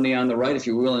you, 20 on the right if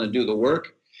you're willing to do the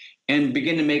work, and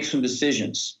begin to make some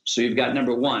decisions. So you've got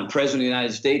number one, President of the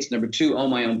United States. Number two, own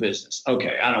my own business.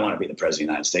 Okay, I don't want to be the President of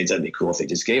the United States. That'd be cool if they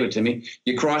just gave it to me.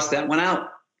 You cross that one out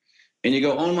and you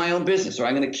go, own my own business, or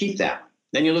I'm going to keep that.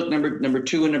 Then you look number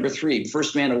two and number three,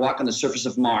 first man to walk on the surface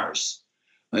of Mars.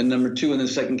 And number two in the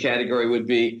second category would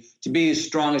be to be as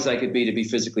strong as I could be to be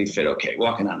physically fit. Okay,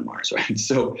 walking on Mars, right?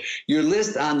 So your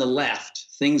list on the left,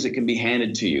 things that can be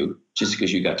handed to you just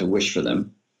because you got to wish for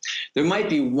them. There might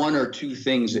be one or two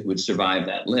things that would survive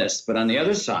that list. But on the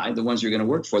other side, the ones you're going to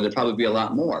work for, there'd probably be a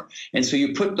lot more. And so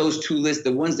you put those two lists,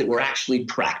 the ones that were actually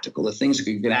practical, the things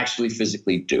that you could actually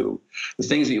physically do, the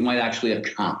things that you might actually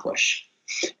accomplish.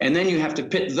 And then you have to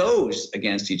pit those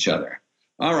against each other.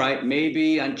 All right,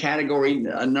 maybe on category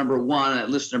number one, at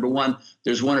list number one,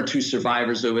 there's one or two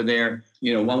survivors over there.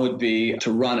 One would be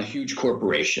to run a huge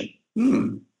corporation.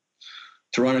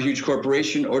 To run a huge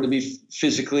corporation, or to be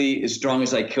physically as strong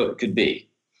as I could be.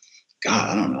 God,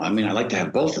 I don't know. I mean, I'd like to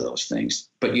have both of those things,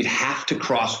 but you'd have to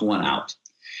cross one out.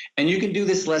 And you can do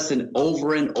this lesson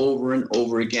over and over and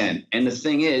over again. And the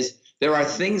thing is, there are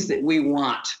things that we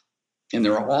want, and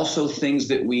there are also things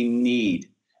that we need.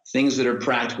 Things that are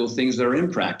practical, things that are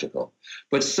impractical.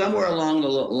 But somewhere along the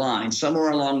line,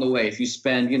 somewhere along the way, if you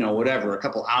spend, a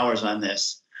couple hours on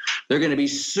this, there are going to be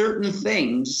certain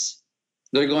things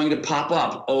that are going to pop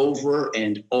up over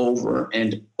and over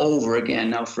and over again.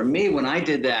 Now, for me, when I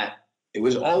did that, it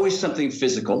was always something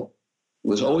physical. It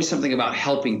was always something about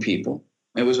helping people.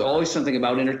 It was always something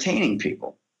about entertaining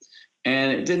people.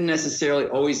 And it didn't necessarily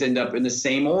always end up in the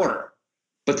same order,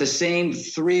 but the same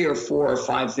 3 or 4 or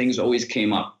 5 things always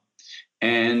came up.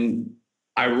 And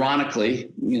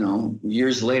ironically,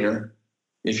 years later,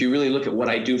 if you really look at what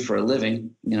I do for a living,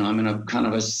 I'm in a kind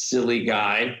of a silly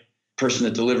guy, person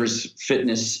that delivers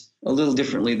fitness a little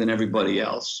differently than everybody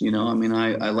else.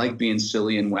 I like being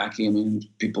silly and wacky. I mean,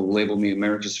 people label me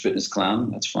America's Fitness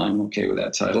Clown. That's fine. I'm okay with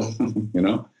that title,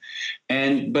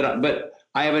 But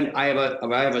I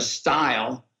have a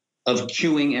style of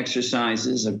cueing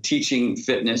exercises, of teaching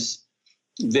fitness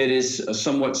that is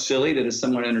somewhat silly, that is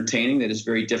somewhat entertaining, that is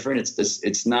very different.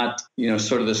 It's not,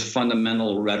 sort of this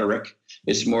fundamental rhetoric.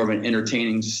 It's more of an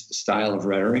entertaining style of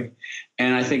rhetoric.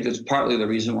 And I think that's partly the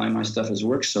reason why my stuff has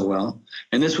worked so well.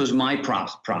 And this was my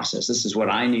process. This is what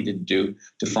I needed to do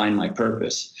to find my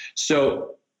purpose.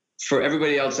 So for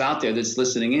everybody else out there that's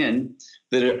listening in,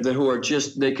 who are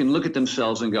just, they can look at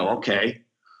themselves and go, okay,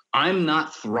 I'm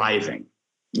not thriving.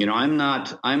 I'm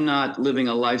not living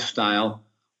a lifestyle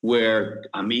where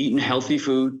I'm eating healthy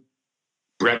food,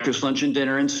 breakfast, lunch, and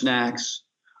dinner, and snacks.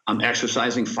 I'm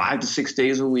exercising 5 to 6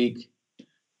 days a week,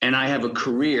 and I have a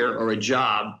career or a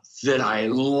job that I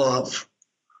love.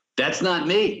 That's not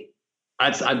me.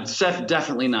 I'm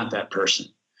definitely not that person.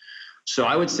 So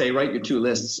I would say write your 2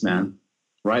 lists, man.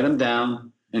 Write them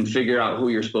down and figure out who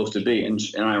you're supposed to be. And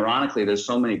ironically, there's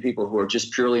so many people who are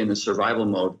just purely in the survival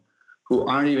mode who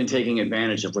aren't even taking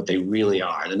advantage of what they really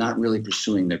are. They're not really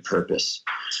pursuing their purpose,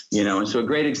 And so a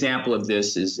great example of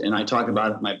this is, and I talk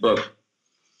about it in my book,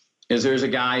 is there's a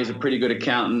guy, he's a pretty good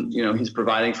accountant, he's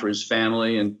providing for his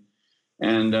family, and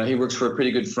And he works for a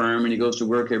pretty good firm, and he goes to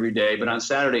work every day. But on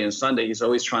Saturday and Sunday, he's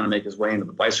always trying to make his way into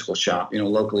the bicycle shop,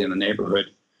 locally in the neighborhood.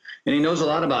 And he knows a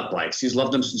lot about bikes. He's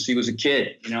loved them since he was a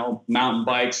kid, mountain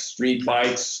bikes, street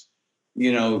bikes,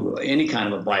 any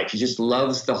kind of a bike. He just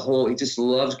loves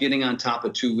getting on top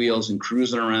of two wheels and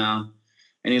cruising around.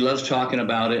 And he loves talking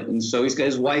about it. And so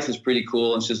his wife is pretty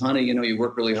cool and says, honey, you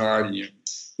work really hard, and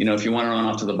if you want to run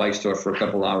off to the bike store for a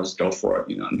couple hours, go for it.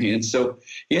 You know what I mean? And so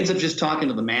he ends up just talking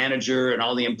to the manager and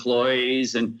all the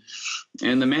employees. And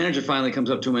the manager finally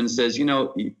comes up to him and says, you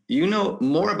know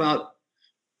more about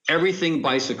everything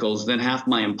bicycles than half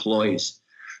my employees.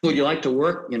 Would you like to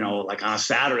work, like on a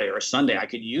Saturday or a Sunday? I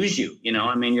could use you.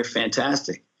 You're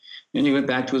fantastic. And he went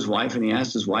back to his wife and he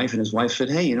asked his wife, and his wife said,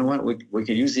 hey, you know what? We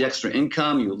could use the extra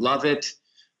income. You love it.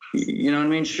 You know what I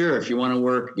mean? Sure. If you want to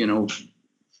work,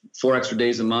 4 extra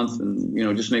days a month, and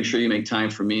just make sure you make time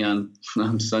for me on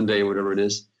Sunday or whatever it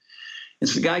is. And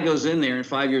so the guy goes in there, and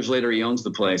 5 years later he owns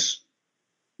the place.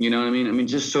 You know what I mean?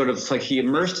 Just sort of, it's like he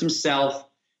immersed himself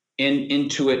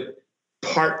into it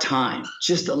part-time,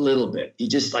 just a little bit. He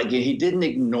didn't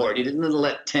ignore it. He didn't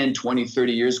let 10, 20,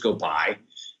 30 years go by,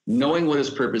 knowing what his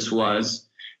purpose was,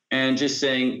 and just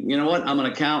saying, you know what, I'm an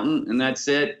accountant and that's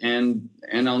it. And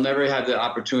I'll never have the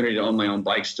opportunity to own my own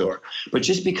bike store. But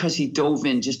just because he dove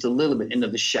in just a little bit into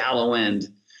the shallow end,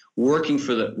 working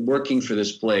for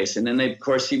this place. And then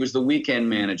he was the weekend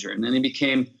manager. And then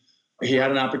he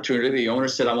had an opportunity. The owner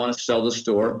said, I want to sell the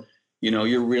store.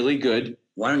 You're really good.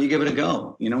 Why don't you give it a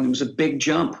go? It was a big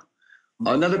jump.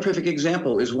 Another perfect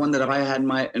example is one that I had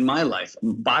in my life.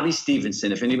 Bobby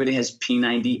Stevenson, if anybody has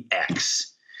P90X,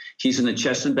 he's in the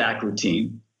chest and back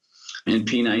routine in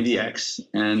P90X.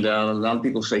 And a lot of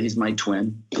people say he's my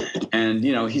twin. And,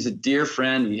 he's a dear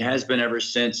friend. He has been ever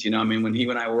since. When he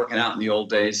and I were working out in the old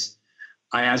days,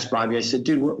 I asked Bobby, I said,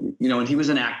 dude, and he was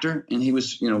an actor and he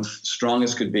was, strong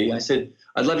as could be. I said,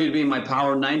 I'd love you to be in my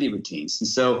Power 90 routines. And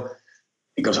so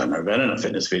he goes, I've never been in a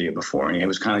fitness video before. And he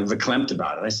was kind of verklempt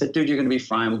about it. I said, dude, you're going to be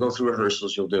fine. We'll go through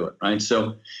rehearsals. You'll do it. Right.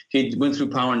 So he went through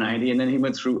Power 90 and then he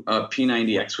went through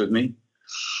P90X with me.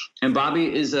 And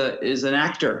Bobby is an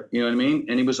actor, you know what I mean?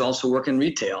 And he was also working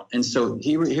retail. And so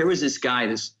here was this guy,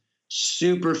 this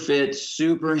super fit,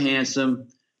 super handsome,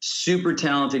 super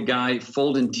talented guy,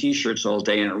 folding T-shirts all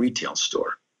day in a retail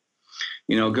store,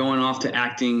 going off to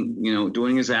acting,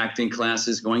 doing his acting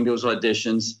classes, going to his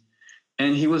auditions.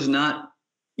 And he was not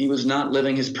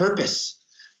living his purpose.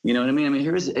 You know what I mean?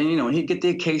 And he'd get the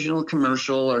occasional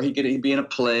commercial, or he'd be in a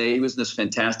play. He was in this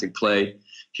fantastic play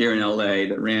here in LA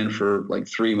that ran for like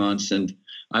 3 months. And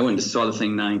I went and saw the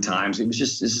thing 9 times. It's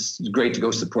just great to go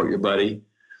support your buddy.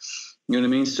 You know what I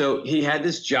mean? So he had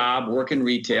this job working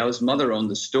retail. His mother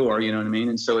owned the store, you know what I mean?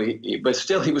 And so but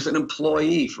still he was an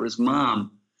employee for his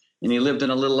mom, and he lived in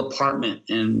a little apartment,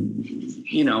 and,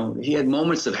 he had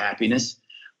moments of happiness,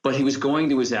 but he was going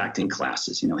to his acting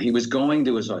classes. He was going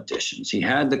to his auditions. He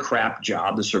had the crap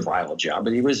job, the survival job,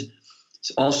 but he was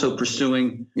also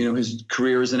pursuing, his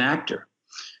career as an actor.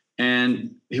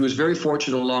 And he was very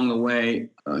fortunate along the way.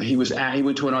 He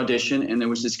went to an audition, and there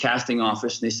was this casting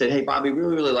office, and they said, hey, Bobby, we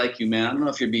really like you, man. I don't know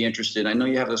if you'd be interested. I know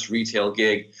you have this retail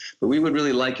gig, but we would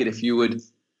really like it if you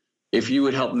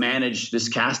would help manage this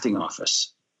casting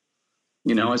office,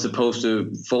 as opposed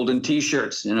to folding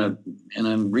T-shirts in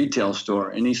a retail store.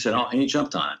 And he said, and he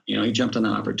jumped on it. He jumped on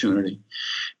that opportunity.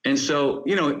 And so,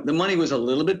 the money was a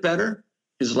little bit better.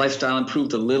 His lifestyle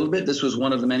improved a little bit. This was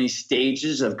one of the many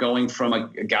stages of going from a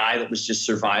guy that was just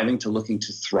surviving to looking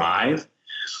to thrive.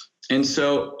 And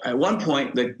so at one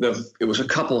point, it was a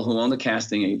couple who owned the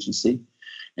casting agency,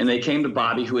 and they came to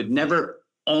Bobby, who had never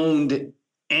owned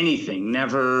anything,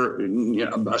 never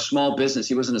a small business.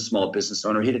 He wasn't a small business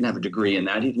owner. He didn't have a degree in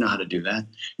that. He didn't know how to do that.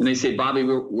 And they say, Bobby,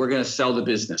 we're going to sell the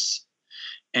business,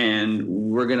 and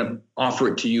we're going to offer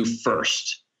it to you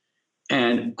first.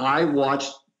 And I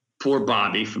watched poor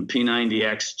Bobby from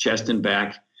P90X, chest and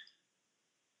back,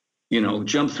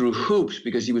 jump through hoops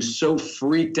because he was so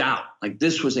freaked out. Like,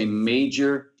 this was a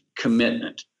major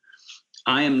commitment.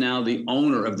 I am now the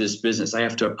owner of this business. I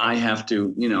have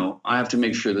to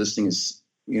make sure this thing is,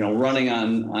 running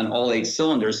on all 8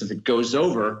 cylinders. If it goes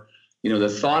over, the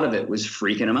thought of it was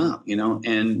freaking him out,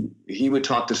 and he would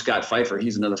talk to Scott Pfeiffer.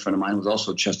 He's another friend of mine who was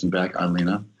also chest and back, oddly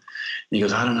enough. And he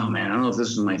goes, I don't know, man. I don't know if this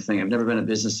is my thing. I've never been a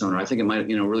business owner. I think it might,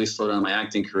 really slow down my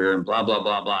acting career and blah, blah,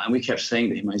 blah, blah. And we kept saying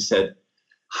to him, I said,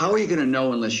 how are you going to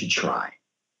know unless you try?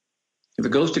 If it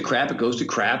goes to crap, it goes to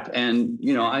crap. And,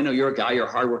 I know you're a guy, you're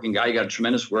a hardworking guy. You got a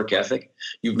tremendous work ethic.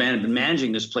 You've been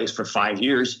managing this place for 5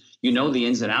 years. You know the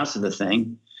ins and outs of the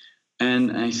thing.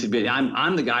 And I said, but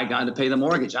I'm the guy got to pay the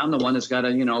mortgage. I'm the one that's got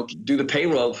to, do the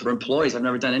payroll for employees. I've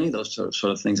never done any of those sort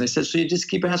of things. I said, so you just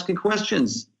keep asking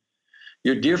questions.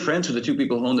 Your dear friends are the two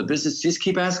people who own the business. Just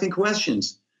keep asking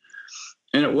questions.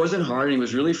 And it wasn't hard. And he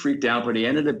was really freaked out, but he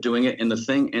ended up doing it. And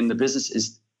the business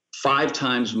is 5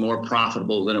 times more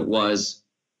profitable than it was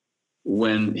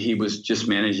when he was just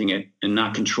managing it and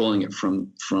not controlling it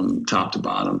from top to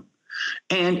bottom.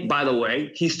 And by the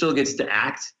way, he still gets to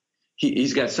act.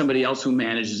 He's got somebody else who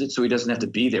manages it, so he doesn't have to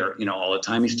be there, all the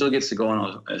time. He still gets to go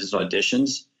on his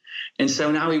auditions. And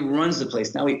so now he runs the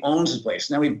place. Now he owns the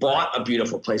place. Now he bought a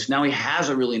beautiful place. Now he has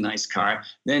a really nice car.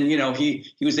 Then, he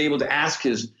was able to ask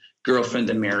his girlfriend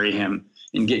to marry him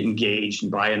and get engaged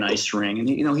and buy a nice ring. And,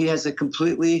 he has a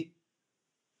completely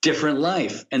different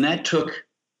life. And that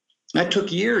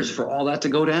took years for all that to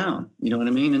go down. You know what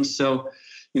I mean? And so,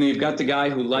 you've got the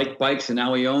guy who liked bikes and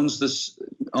now he owns the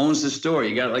store.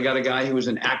 I got a guy who was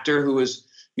an actor who was,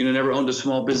 never owned a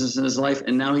small business in his life.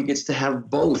 And now he gets to have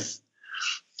both.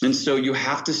 And so you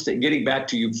have to getting back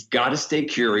to, you've got to stay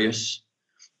curious.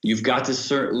 You've got to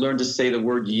learn to say the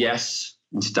word yes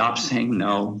and stop saying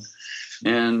no.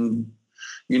 And,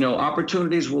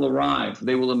 opportunities will arrive.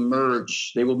 They will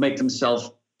emerge. They will make themselves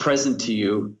present to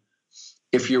you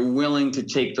if you're willing to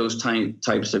take those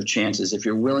types of chances, if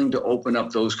you're willing to open up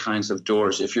those kinds of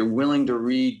doors, if you're willing to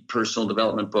read personal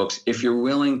development books, if you're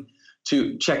willing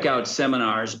to check out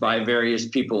seminars by various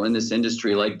people in this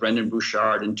industry like Brendan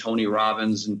Bouchard and Tony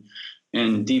Robbins and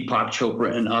Deepak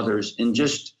Chopra and others, and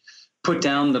just put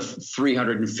down the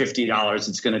 $350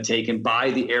 it's going to take and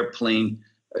buy the airplane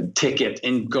ticket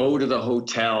and go to the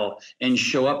hotel and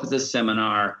show up at the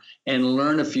seminar and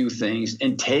learn a few things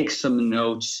and take some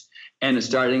notes and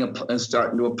starting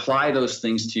to apply those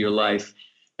things to your life.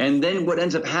 And then what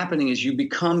ends up happening is you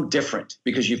become different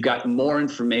because you've got more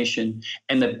information,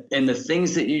 and the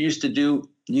things that you used to do,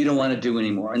 you don't want to do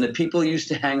anymore. And the people you used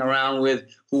to hang around with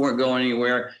who weren't going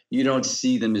anywhere, you don't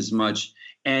see them as much.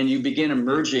 And you begin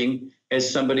emerging as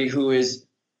somebody who is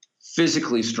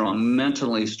physically strong,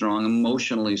 mentally strong,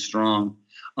 emotionally strong,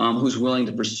 who's willing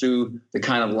to pursue the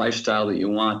kind of lifestyle that you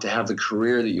want, to have the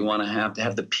career that you want to have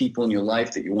the people in your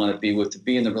life that you want to be with, to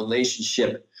be in the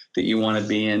relationship that you want to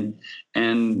be in.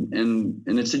 And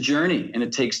it's a journey and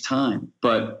it takes time,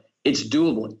 but it's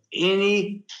doable.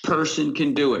 Any person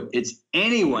can do it.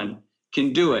 Anyone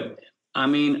can do it. I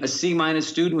mean, a C-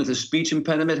 student with a speech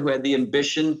impediment who had the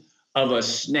ambition of a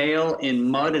snail in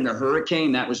mud in a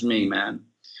hurricane, that was me, man.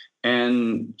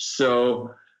 And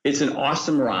so it's an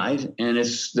awesome ride, and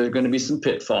there are going to be some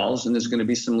pitfalls, and there's going to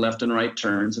be some left and right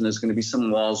turns, and there's going to be some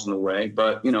walls in the way.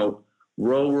 But,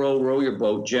 row your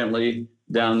boat gently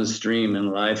down the stream,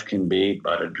 and life can be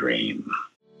but a dream.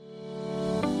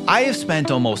 I have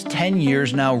spent almost 10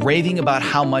 years now raving about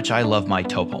how much I love my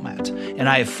TopoMat, and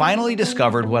I have finally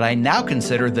discovered what I now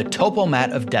consider the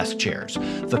TopoMat of desk chairs,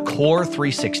 the Core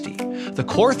 360. The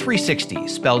Core 360,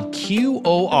 spelled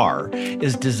QOR,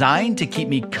 is designed to keep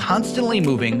me constantly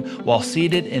moving while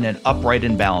seated in an upright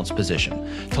and balanced position.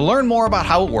 To learn more about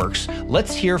how it works,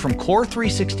 let's hear from Core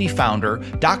 360 founder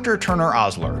Dr. Turner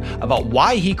Osler about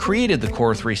why he created the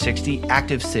Core 360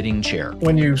 active sitting chair.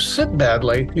 When you sit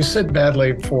badly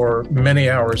for many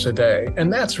hours a day,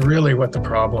 and that's really what the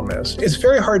problem is. It's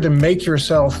very hard to make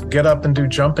yourself get up and do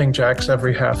jumping jacks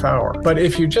every half hour. But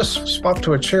if you just swap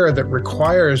to a chair that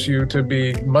requires you to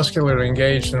be muscularly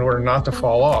engaged in order not to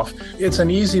fall off, it's an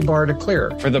easy bar to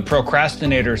clear. For the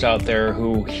procrastinators out there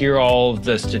who hear all of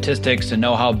the statistics and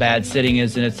know how bad sitting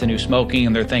is and it's the new smoking,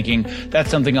 and they're thinking, that's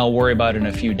something I'll worry about in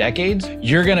a few decades,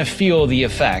 you're going to feel the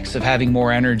effects of having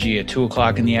more energy at 2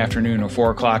 o'clock in the afternoon or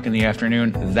 4 o'clock in the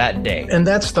afternoon that day. And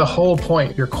that's the whole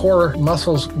point. Your core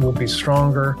muscles will be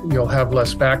stronger. You'll have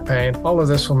less back pain. All of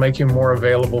this will make you more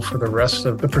available for the rest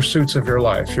of the pursuits of your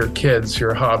life, your kids,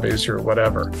 your hobbies, your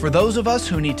whatever. For those of us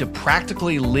who need to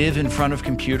practically live in front of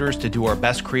computers to do our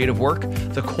best creative work,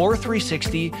 the Core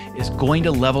 360 is going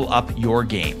to level up your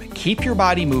game. Keep your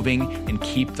body moving and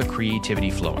keep the creativity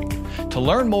flowing. To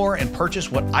learn more and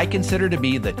purchase what I consider to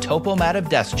be the TopoMat of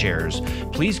desk chairs,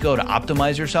 please go to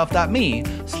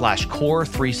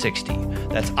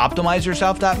optimizeyourself.me/core360. That's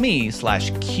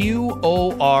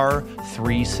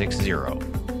optimizeyourself.me/QOR360.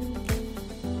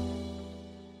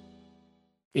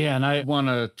 Yeah, and I want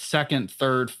to second,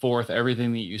 third, fourth,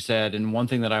 everything that you said. And one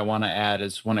thing that I want to add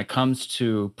is when it comes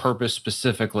to purpose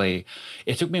specifically,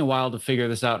 it took me a while to figure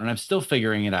this out, and I'm still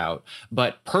figuring it out.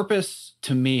 But purpose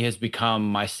to me has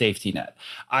become my safety net.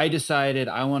 I decided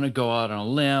I want to go out on a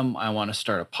limb. I want to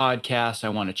start a podcast. I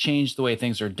want to change the way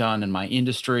things are done in my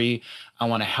industry. I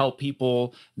want to help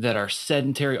people that are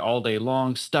sedentary all day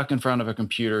long, stuck in front of a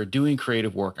computer, doing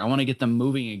creative work. I want to get them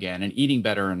moving again and eating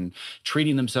better and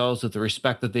treating themselves with the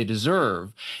respect that they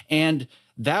deserve. And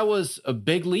that was a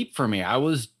big leap for me. I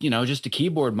was, just a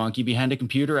keyboard monkey behind a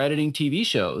computer editing TV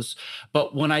shows.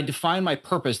 But when I defined my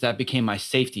purpose, that became my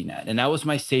safety net. And that was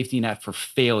my safety net for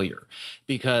failure.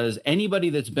 Because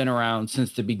anybody that's been around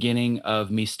since the beginning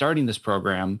of me starting this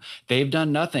program, they've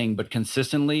done nothing but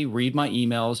consistently read my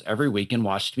emails every week and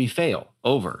watched me fail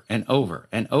over and over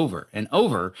and over and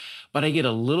over. But I get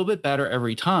a little bit better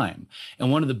every time.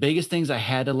 And one of the biggest things I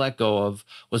had to let go of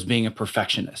was being a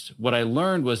perfectionist. What I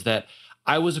learned was that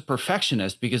I was a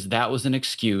perfectionist because that was an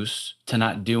excuse to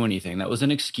not do anything. That was an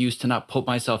excuse to not put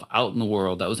myself out in the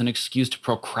world. That was an excuse to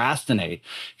procrastinate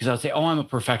because I would say, oh, I'm a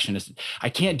perfectionist. I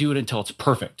can't do it until it's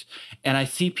perfect. And I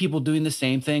see people doing the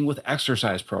same thing with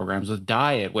exercise programs, with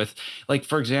diet, with, like,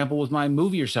 for example, with my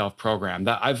Move Yourself program,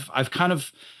 that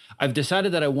I've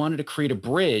decided that I wanted to create a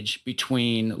bridge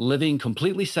between living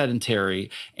completely sedentary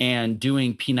and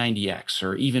doing P90X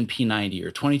or even P90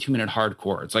 or 22-minute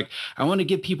hardcore. It's like, I want to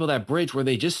give people that bridge where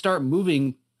they just start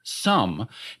moving some,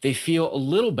 they feel a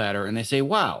little better, and they say,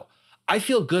 wow, I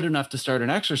feel good enough to start an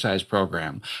exercise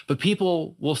program. But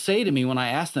people will say to me when I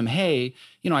ask them, hey,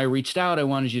 I reached out, I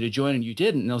wanted you to join and you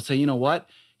didn't. And they'll say, you know what?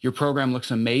 Your program looks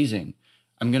amazing.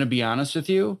 I'm going to be honest with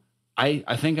you.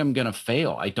 I think I'm going to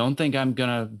fail. I don't think I'm going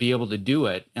to be able to do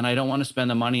it. And I don't want to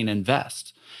spend the money and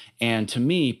invest. And to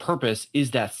me, purpose is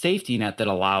that safety net that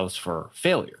allows for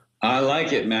failure. I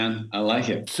like it, man. I like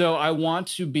it. So I want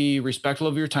to be respectful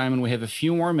of your time, and we have a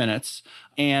few more minutes.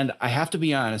 And I have to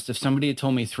be honest, if somebody had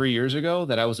told me 3 years ago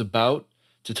that I was about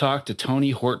to talk to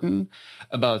Tony Horton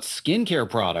about skincare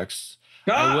products,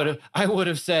 I would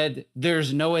have said,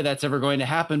 there's no way that's ever going to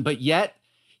happen. But yet,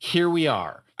 here we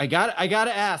are. I got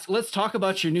to ask, let's talk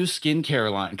about your new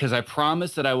skincare line, because I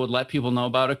promised that I would let people know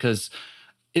about it, because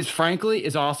it's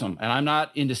awesome. And I'm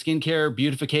not into skincare,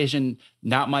 beautification,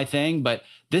 not my thing, but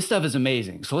this stuff is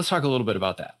amazing. So let's talk a little bit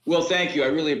about that. Well, thank you. I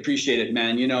really appreciate it,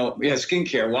 man.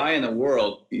 Skincare, why in the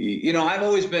world? I've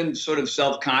always been sort of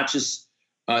self-conscious,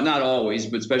 not always,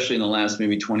 but especially in the last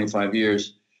maybe 25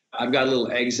 years. I've got a little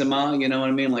eczema, you know what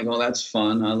I mean? Like, oh, that's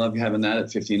fun. I love having that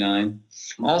at 59.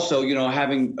 Also,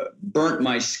 having burnt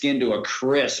my skin to a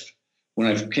crisp when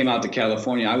I came out to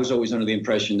California, I was always under the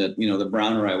impression that, the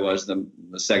browner I was, the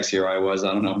sexier I was.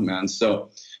 I don't know, man.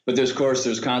 So, but there's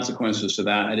consequences to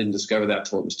that. I didn't discover that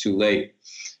till it was too late.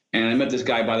 And I met this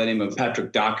guy by the name of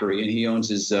Patrick Dockery, and he owns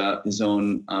his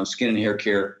own skin and hair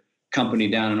care company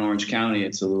down in Orange County.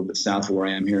 It's a little bit south of where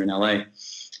I am here in LA.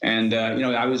 And,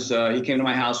 he came to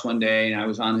my house one day, and I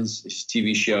was on his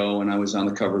TV show, and I was on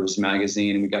the cover of his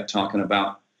magazine, and we got talking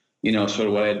about, sort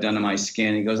of what I had done to my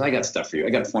skin. He goes, I got stuff for you. I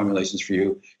got formulations for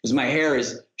you. Because my hair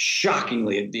is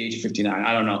shockingly at the age of 59.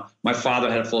 I don't know. My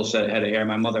father had a full head of hair.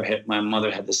 My mother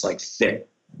had this like thick,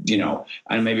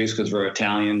 and maybe it's because we're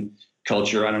Italian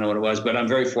culture. I don't know what it was, but I'm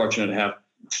very fortunate to have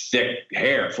thick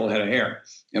hair, full head of hair.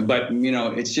 But,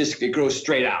 it grows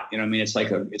straight out.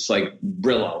 It's like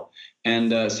Brillo.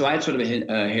 And so I had sort of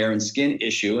a hair and skin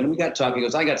issue, and we got talking. He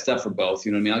goes, I got stuff for both.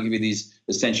 I'll give you these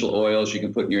essential oils you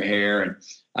can put in your hair, and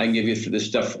I can give you for this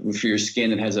stuff for your skin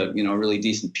that has a really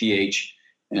decent pH.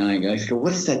 And I go,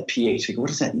 what is that pH? I go, what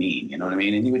does that mean? You know what I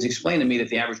mean? And he would explain to me that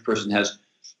the average person has,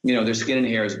 their skin and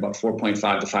hair is about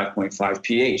 4.5 to 5.5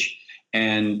 pH,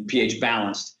 and pH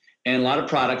balanced. And a lot of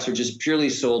products are just purely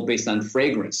sold based on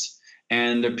fragrance,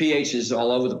 and their pH is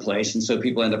all over the place, and so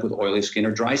people end up with oily skin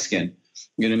or dry skin.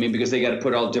 You know what I mean? Because they got to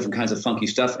put all different kinds of funky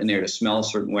stuff in there to smell a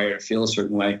certain way or to feel a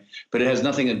certain way, but it has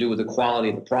nothing to do with the quality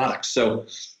of the product. So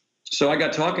I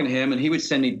got talking to him, and he would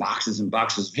send me boxes and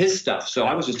boxes of his stuff. So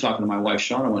I was just talking to my wife,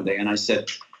 Shauna, one day, and I said,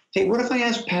 hey, what if I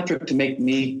asked Patrick to make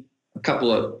me a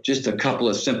couple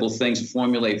of simple things to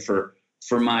formulate for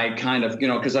my kind of,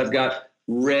 because I've got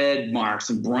red marks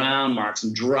and brown marks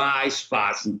and dry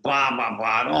spots and blah, blah,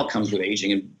 blah. It all comes with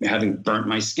aging and having burnt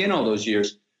my skin all those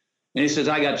years. And he says,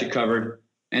 I got you covered.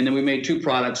 And then we made two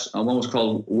products. One was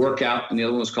called Workout, and the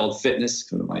other one was called Fitness.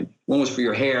 One was for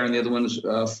your hair, and the other one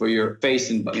was for your face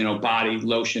and body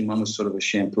lotion. One was sort of a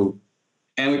shampoo.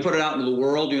 And we put it out into the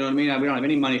world. You know what I mean? We don't have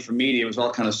any money for media. It was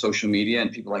all kind of social media, and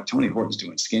people like, Tony Horton's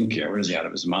doing skincare. Where is he out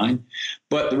of his mind?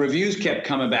 But the reviews kept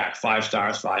coming back, 5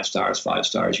 stars, 5 stars, 5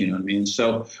 stars. You know what I mean?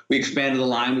 So we expanded the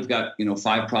line. We've got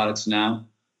 5 products now.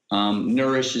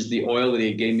 Nourish is the oil that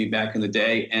he gave me back in the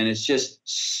day, and it's just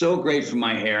so great for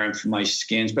my hair and for my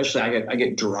skin. Especially, I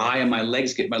get dry, and my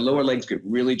lower legs get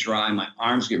really dry, my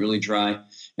arms get really dry,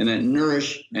 and then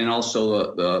Nourish and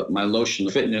also my lotion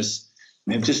Fitness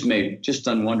have just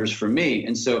done wonders for me.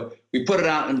 And so we put it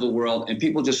out into the world, and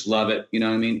people just love it. You know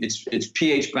what I mean? It's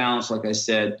pH balanced, like I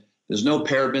said. There's no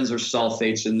parabens or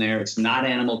sulfates in there. It's not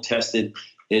animal tested.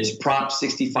 It's Prop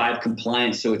 65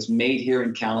 compliant, so it's made here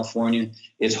in California.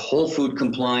 It's whole food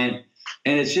compliant.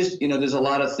 And it's just, there's a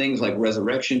lot of things like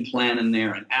Resurrection Plant in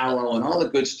there and aloe and all the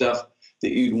good stuff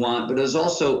that you'd want. But there's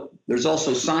also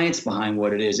science behind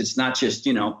what it is. It's not just,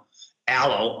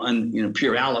 aloe and,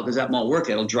 pure aloe, because that won't work.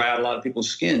 It'll dry out a lot of people's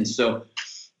skin. So,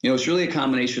 it's really a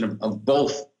combination of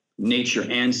both nature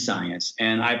and science.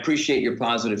 And I appreciate your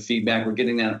positive feedback. We're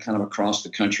getting that kind of across the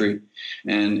country.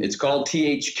 And it's called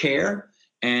TH Care.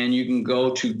 And you can go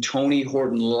to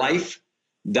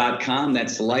TonyHortonLife.com.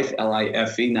 That's life,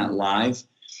 L-I-F-E, not live.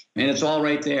 And it's all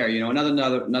right there.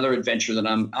 Another adventure that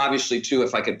I'm obviously too,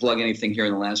 if I could plug anything here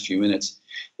in the last few minutes,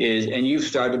 is, and you've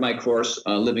started my course,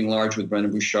 Living Large with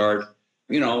Brendon Burchard.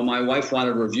 My wife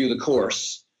wanted to review the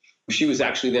course. She was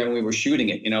actually there when we were shooting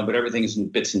it, but everything is in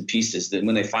bits and pieces. Then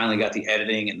when they finally got the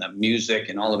editing and the music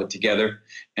and all of it together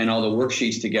and all the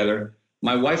worksheets together,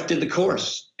 my wife did the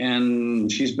course,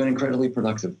 and she's been incredibly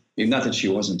productive. Not that she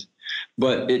wasn't,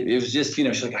 but it was just,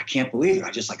 she's like, I can't believe it.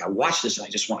 I watched this and I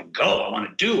just want to go. I want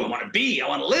to do, I want to be, I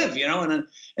want to live, and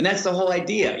that's the whole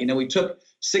idea. We took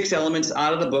 6 elements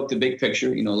out of the book, the big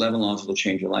picture, 11 laws that will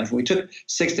change your life. And we took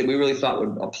 6 that we really thought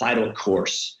would apply to a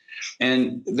course.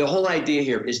 And the whole idea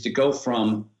here is to go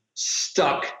from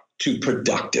stuck to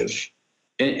productive.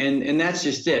 And that's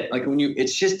just it. Like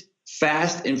it's just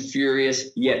fast and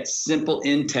furious, yet simple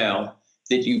intel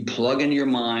that you plug into your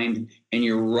mind, and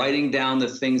you're writing down the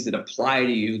things that apply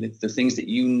to you, the things that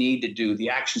you need to do, the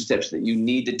action steps that you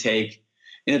need to take.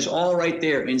 And it's all right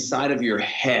there inside of your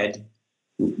head,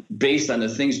 based on the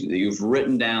things that you've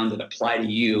written down that apply to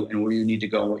you and where you need to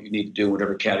go and what you need to do,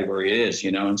 whatever category it is,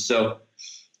 And so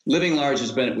Living Large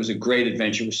was a great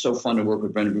adventure. It was so fun to work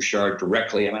with Brendon Burchard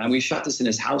directly. We shot this in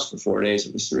his house for 4 days.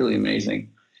 It was really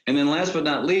amazing. And then last but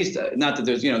not least, not that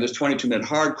there's 22-minute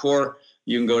hardcore.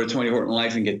 You can go to Tony Horton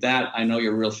Life and get that. I know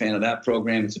you're a real fan of that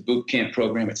program. It's a boot camp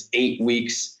program. It's 8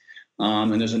 weeks.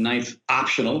 And there's a 9th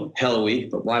optional, Hell Week,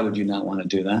 but why would you not want to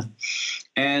do that?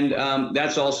 And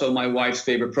that's also my wife's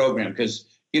favorite program because,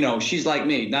 she's like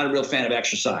me, not a real fan of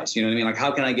exercise. You know what I mean? Like,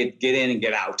 how can I get in and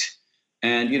get out?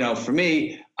 And, for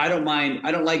me, I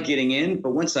don't like getting in,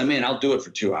 but once I'm in, I'll do it for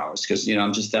 2 hours because,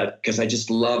 I'm just because I just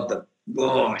love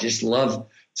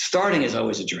starting is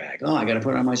always a drag. I got to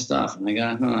put on my stuff. And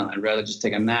I'd rather just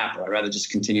take a nap, or I'd rather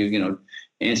just continue,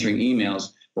 answering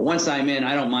emails. But once I'm in,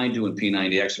 I don't mind doing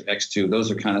P90X or X2.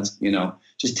 Those are kind of,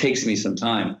 just takes me some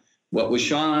time. What with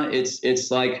Shauna,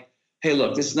 it's like, hey,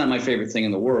 look, this is not my favorite thing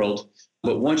in the world.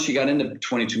 But once she got into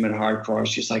 22-minute hardcore,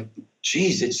 she's like,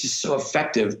 geez, it's just so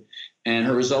effective. And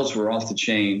her results were off the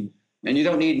chain. And you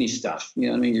don't need any stuff.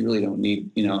 You really don't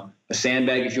need, a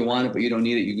sandbag if you want it, but you don't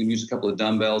need it. You can use a couple of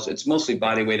dumbbells. It's mostly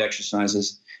body weight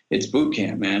exercises. It's boot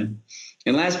camp, man.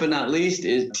 And last but not least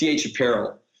is TH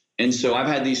Apparel. And so I've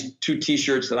had these 2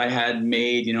 T-shirts that I had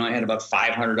made. I had about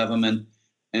 500 of them,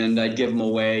 and I'd give them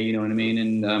away. You know what I mean?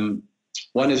 And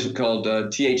one is called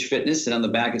TH Fitness, and on the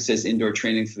back it says Indoor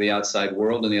Training for the Outside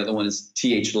World, and the other one is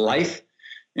TH Life,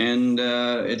 and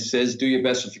it says Do Your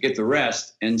Best and Forget the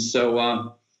Rest. And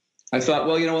so I thought,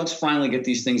 well, let's finally get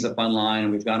these things up online,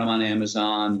 and we've got them on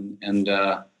Amazon. And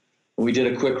we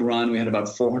did a quick run. We had about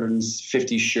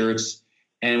 450 shirts,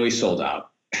 and we sold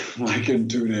out like in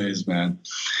 2 days, man.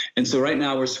 And so right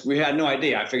now we had no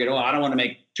idea. I figured, I don't want to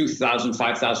make 2,000,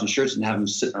 5,000 shirts and have them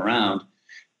sitting around.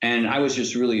 And I was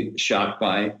just really shocked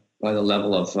by the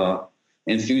level of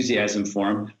enthusiasm for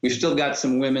them. We've still got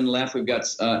some women left. We've got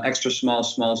extra small,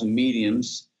 smalls, and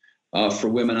mediums. For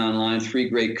women online, 3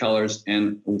 great colors.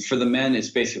 And for the men, it's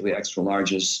basically extra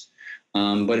larges.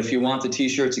 But if you want the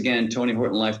T-shirts, again,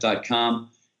 TonyHortonLife.com.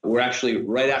 We're actually,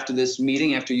 right after this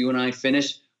meeting, after you and I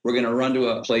finish, we're going to run to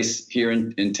a place here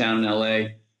in town in LA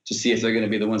to see if they're going to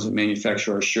be the ones that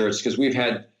manufacture our shirts. Because we've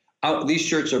had, these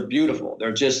shirts are beautiful.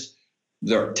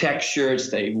 They're tech shirts.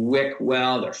 They wick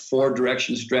well. They're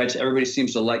 4-direction stretch. Everybody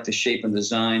seems to like the shape and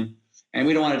design. And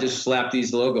we don't want to just slap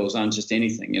these logos on just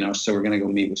anything, So we're going to go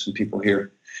meet with some people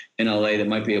here in LA that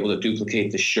might be able to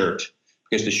duplicate the shirt,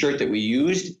 because the shirt that we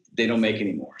used, they don't make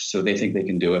anymore. So they think they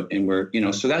can do it.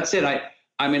 And so that's it.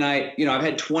 I've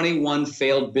had 21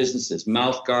 failed businesses: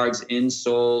 mouth guards,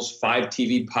 insoles, 5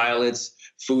 TV pilots,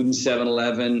 food in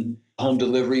 7-Eleven, home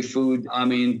delivery food.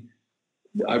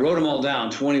 I wrote them all down,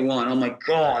 21. Oh my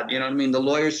God, you know what I mean? The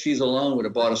lawyer's fees alone would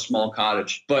have bought a small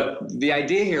cottage. But the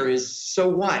idea here is, so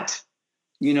what?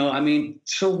 You know, I mean,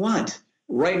 so what?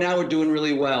 Right now we're doing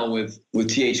really well with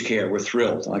TH Care. We're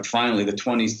thrilled. Like finally, the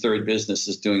 23rd business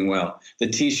is doing well. The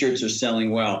T-shirts are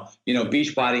selling well. You know,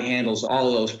 Beachbody handles all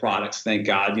of those products, thank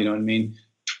God. You know what I mean?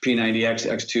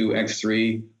 P90X, X2,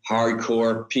 X3,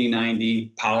 Hardcore,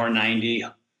 P90, Power 90,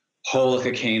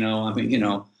 Holicacano. I mean, you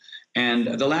know. And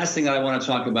the last thing that I want to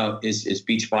talk about is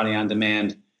Beachbody On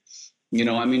Demand. You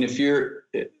know, I mean, if you're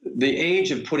the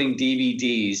age of putting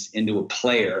DVDs into a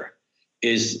player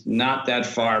is not that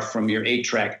far from your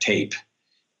 8-track tape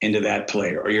into that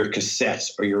player, or your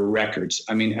cassettes or your records.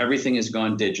 I mean, everything has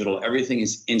gone digital. Everything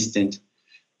is instant.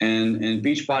 And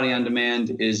Beachbody On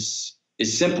Demand is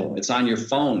simple. It's on your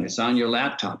phone. It's on your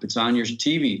laptop. It's on your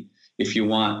TV if you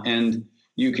want. And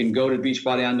you can go to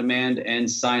Beachbody On Demand and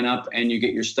sign up and you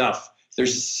get your stuff.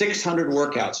 There's 600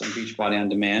 workouts on Beachbody On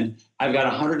Demand. I've got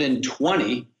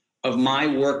 120 of my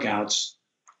workouts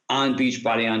on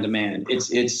Beachbody On Demand.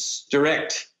 It's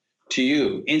direct to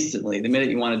you instantly the minute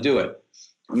you want to do it.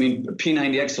 I mean,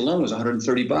 P90X alone was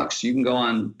 $130. You can go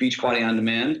on Beachbody On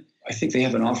Demand. I think they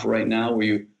have an offer right now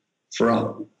where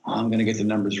I'm going to get the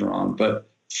numbers wrong, but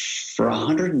for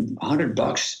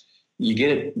 $100, you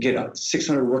get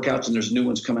 600 workouts, and there's new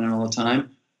ones coming out all the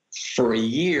time for a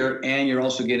year, and you're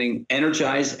also getting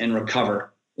Energize and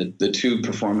Recover, the two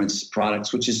performance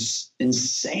products, which is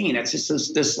insane. It's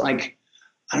just this like,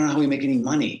 I don't know how we make any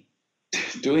money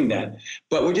doing that,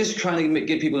 but we're just trying to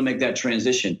get people to make that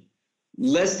transition.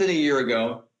 Less than a year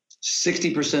ago,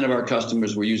 60% of our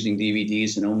customers were using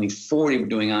DVDs and only 40 were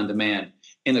doing on demand.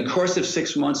 In the course of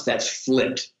 6 months, that's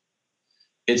flipped.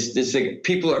 It's like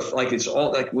people are like, it's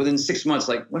all like within 6 months,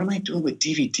 like, what am I doing with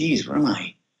DVDs? What am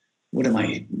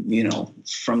I, you know,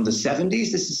 from the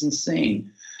 70s? This is insane.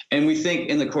 And we think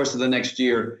in the course of the next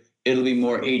year, it'll be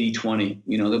more 80-20.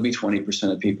 You know, there'll be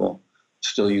 20% of people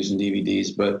still using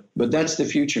DVDs, but that's the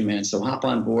future, man. So hop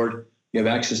on board. You have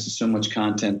access to so much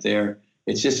content there.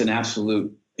 It's just an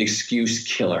absolute excuse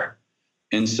killer.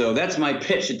 And so that's my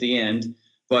pitch at the end.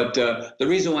 But the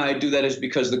reason why I do that is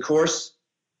because the course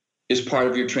is part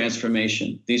of your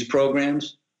transformation. These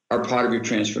programs are part of your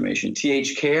transformation.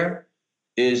 TH Care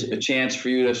is a chance for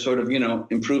you to sort of, you know,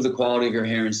 improve the quality of your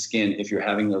hair and skin if you're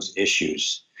having those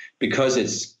issues, because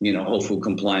it's, you know, whole food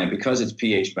compliant, because it's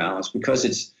pH balanced, because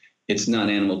it's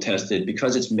non-animal tested,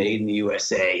 because it's made in the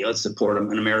USA. Let's support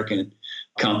an American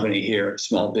company here,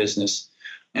 small business.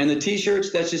 And the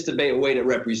T-shirts, that's just a way to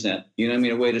represent, you know what I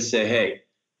mean? A way to say, hey,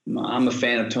 I'm a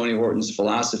fan of Tony Horton's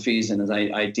philosophies and his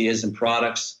ideas and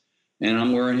products, and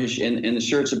I'm wearing his, and the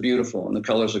shirts are beautiful and the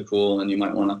colors are cool, and you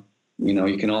might want to, you know,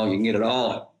 you can get it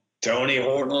all at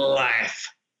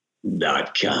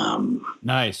TonyHortonLife.com.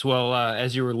 Nice. Well,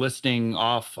 as you were listing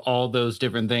off all those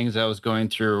different things, I was going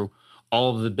through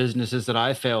all of the businesses that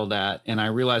I failed at, and I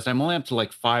realized I'm only up to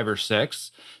like 5 or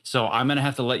 6. So I'm going to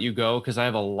have to let you go because I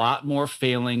have a lot more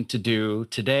failing to do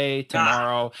today,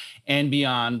 tomorrow, and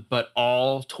beyond, but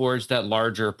all towards that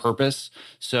larger purpose.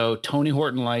 So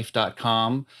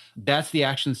TonyHortonLife.com, that's the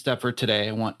action step for today.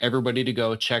 I want everybody to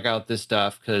go check out this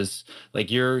stuff because like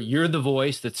you're the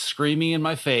voice that's screaming in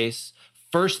my face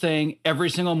first thing every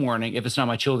single morning, if it's not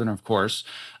my children, of course,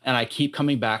 and I keep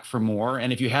coming back for more.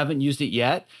 And if you haven't used it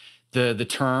yet, the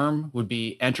term would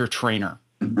be entertrainer.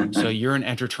 So you're an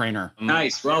entertrainer.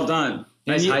 Nice. Well done.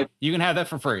 Nice hype. You can have that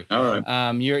for free. All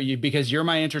right. Because you're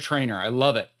my entertrainer. I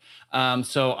love it.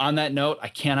 So on that note, I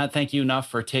cannot thank you enough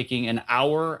for taking an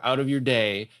hour out of your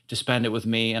day to spend it with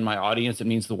me and my audience. It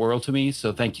means the world to me.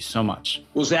 So thank you so much.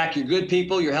 Well, Zach, you're good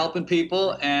people. You're helping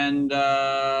people. And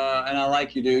I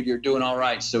like you, dude. You're doing all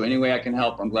right. So any way I can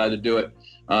help, I'm glad to do it.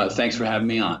 Thanks for having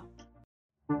me on.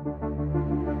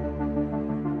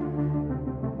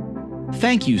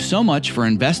 Thank you so much for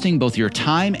investing both your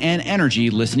time and energy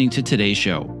listening to today's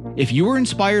show. If you were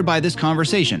inspired by this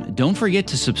conversation, don't forget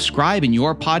to subscribe in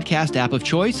your podcast app of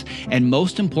choice, and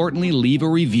most importantly, leave a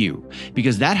review,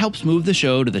 because that helps move the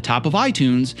show to the top of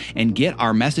iTunes and get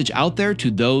our message out there to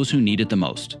those who need it the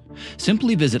most.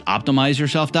 Simply visit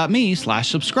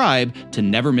optimizeyourself.me/subscribe to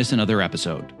never miss another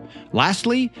episode.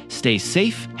 Lastly, stay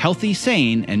safe, healthy,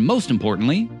 sane, and most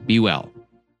importantly, be well.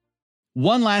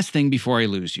 One last thing before I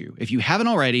lose you. If you haven't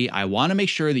already, I want to make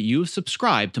sure that you've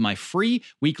subscribed to my free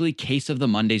weekly Case of the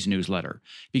Mondays newsletter,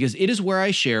 because it is where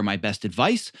I share my best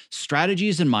advice,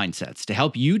 strategies, and mindsets to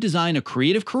help you design a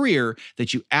creative career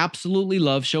that you absolutely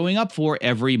love showing up for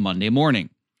every Monday morning.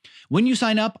 When you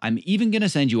sign up, I'm even going to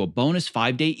send you a bonus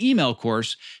 5-day email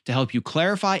course to help you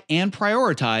clarify and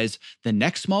prioritize the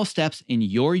next small steps in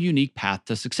your unique path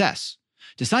to success.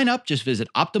 To sign up, just visit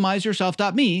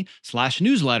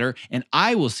optimizeyourself.me/newsletter, and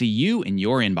I will see you in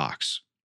your inbox.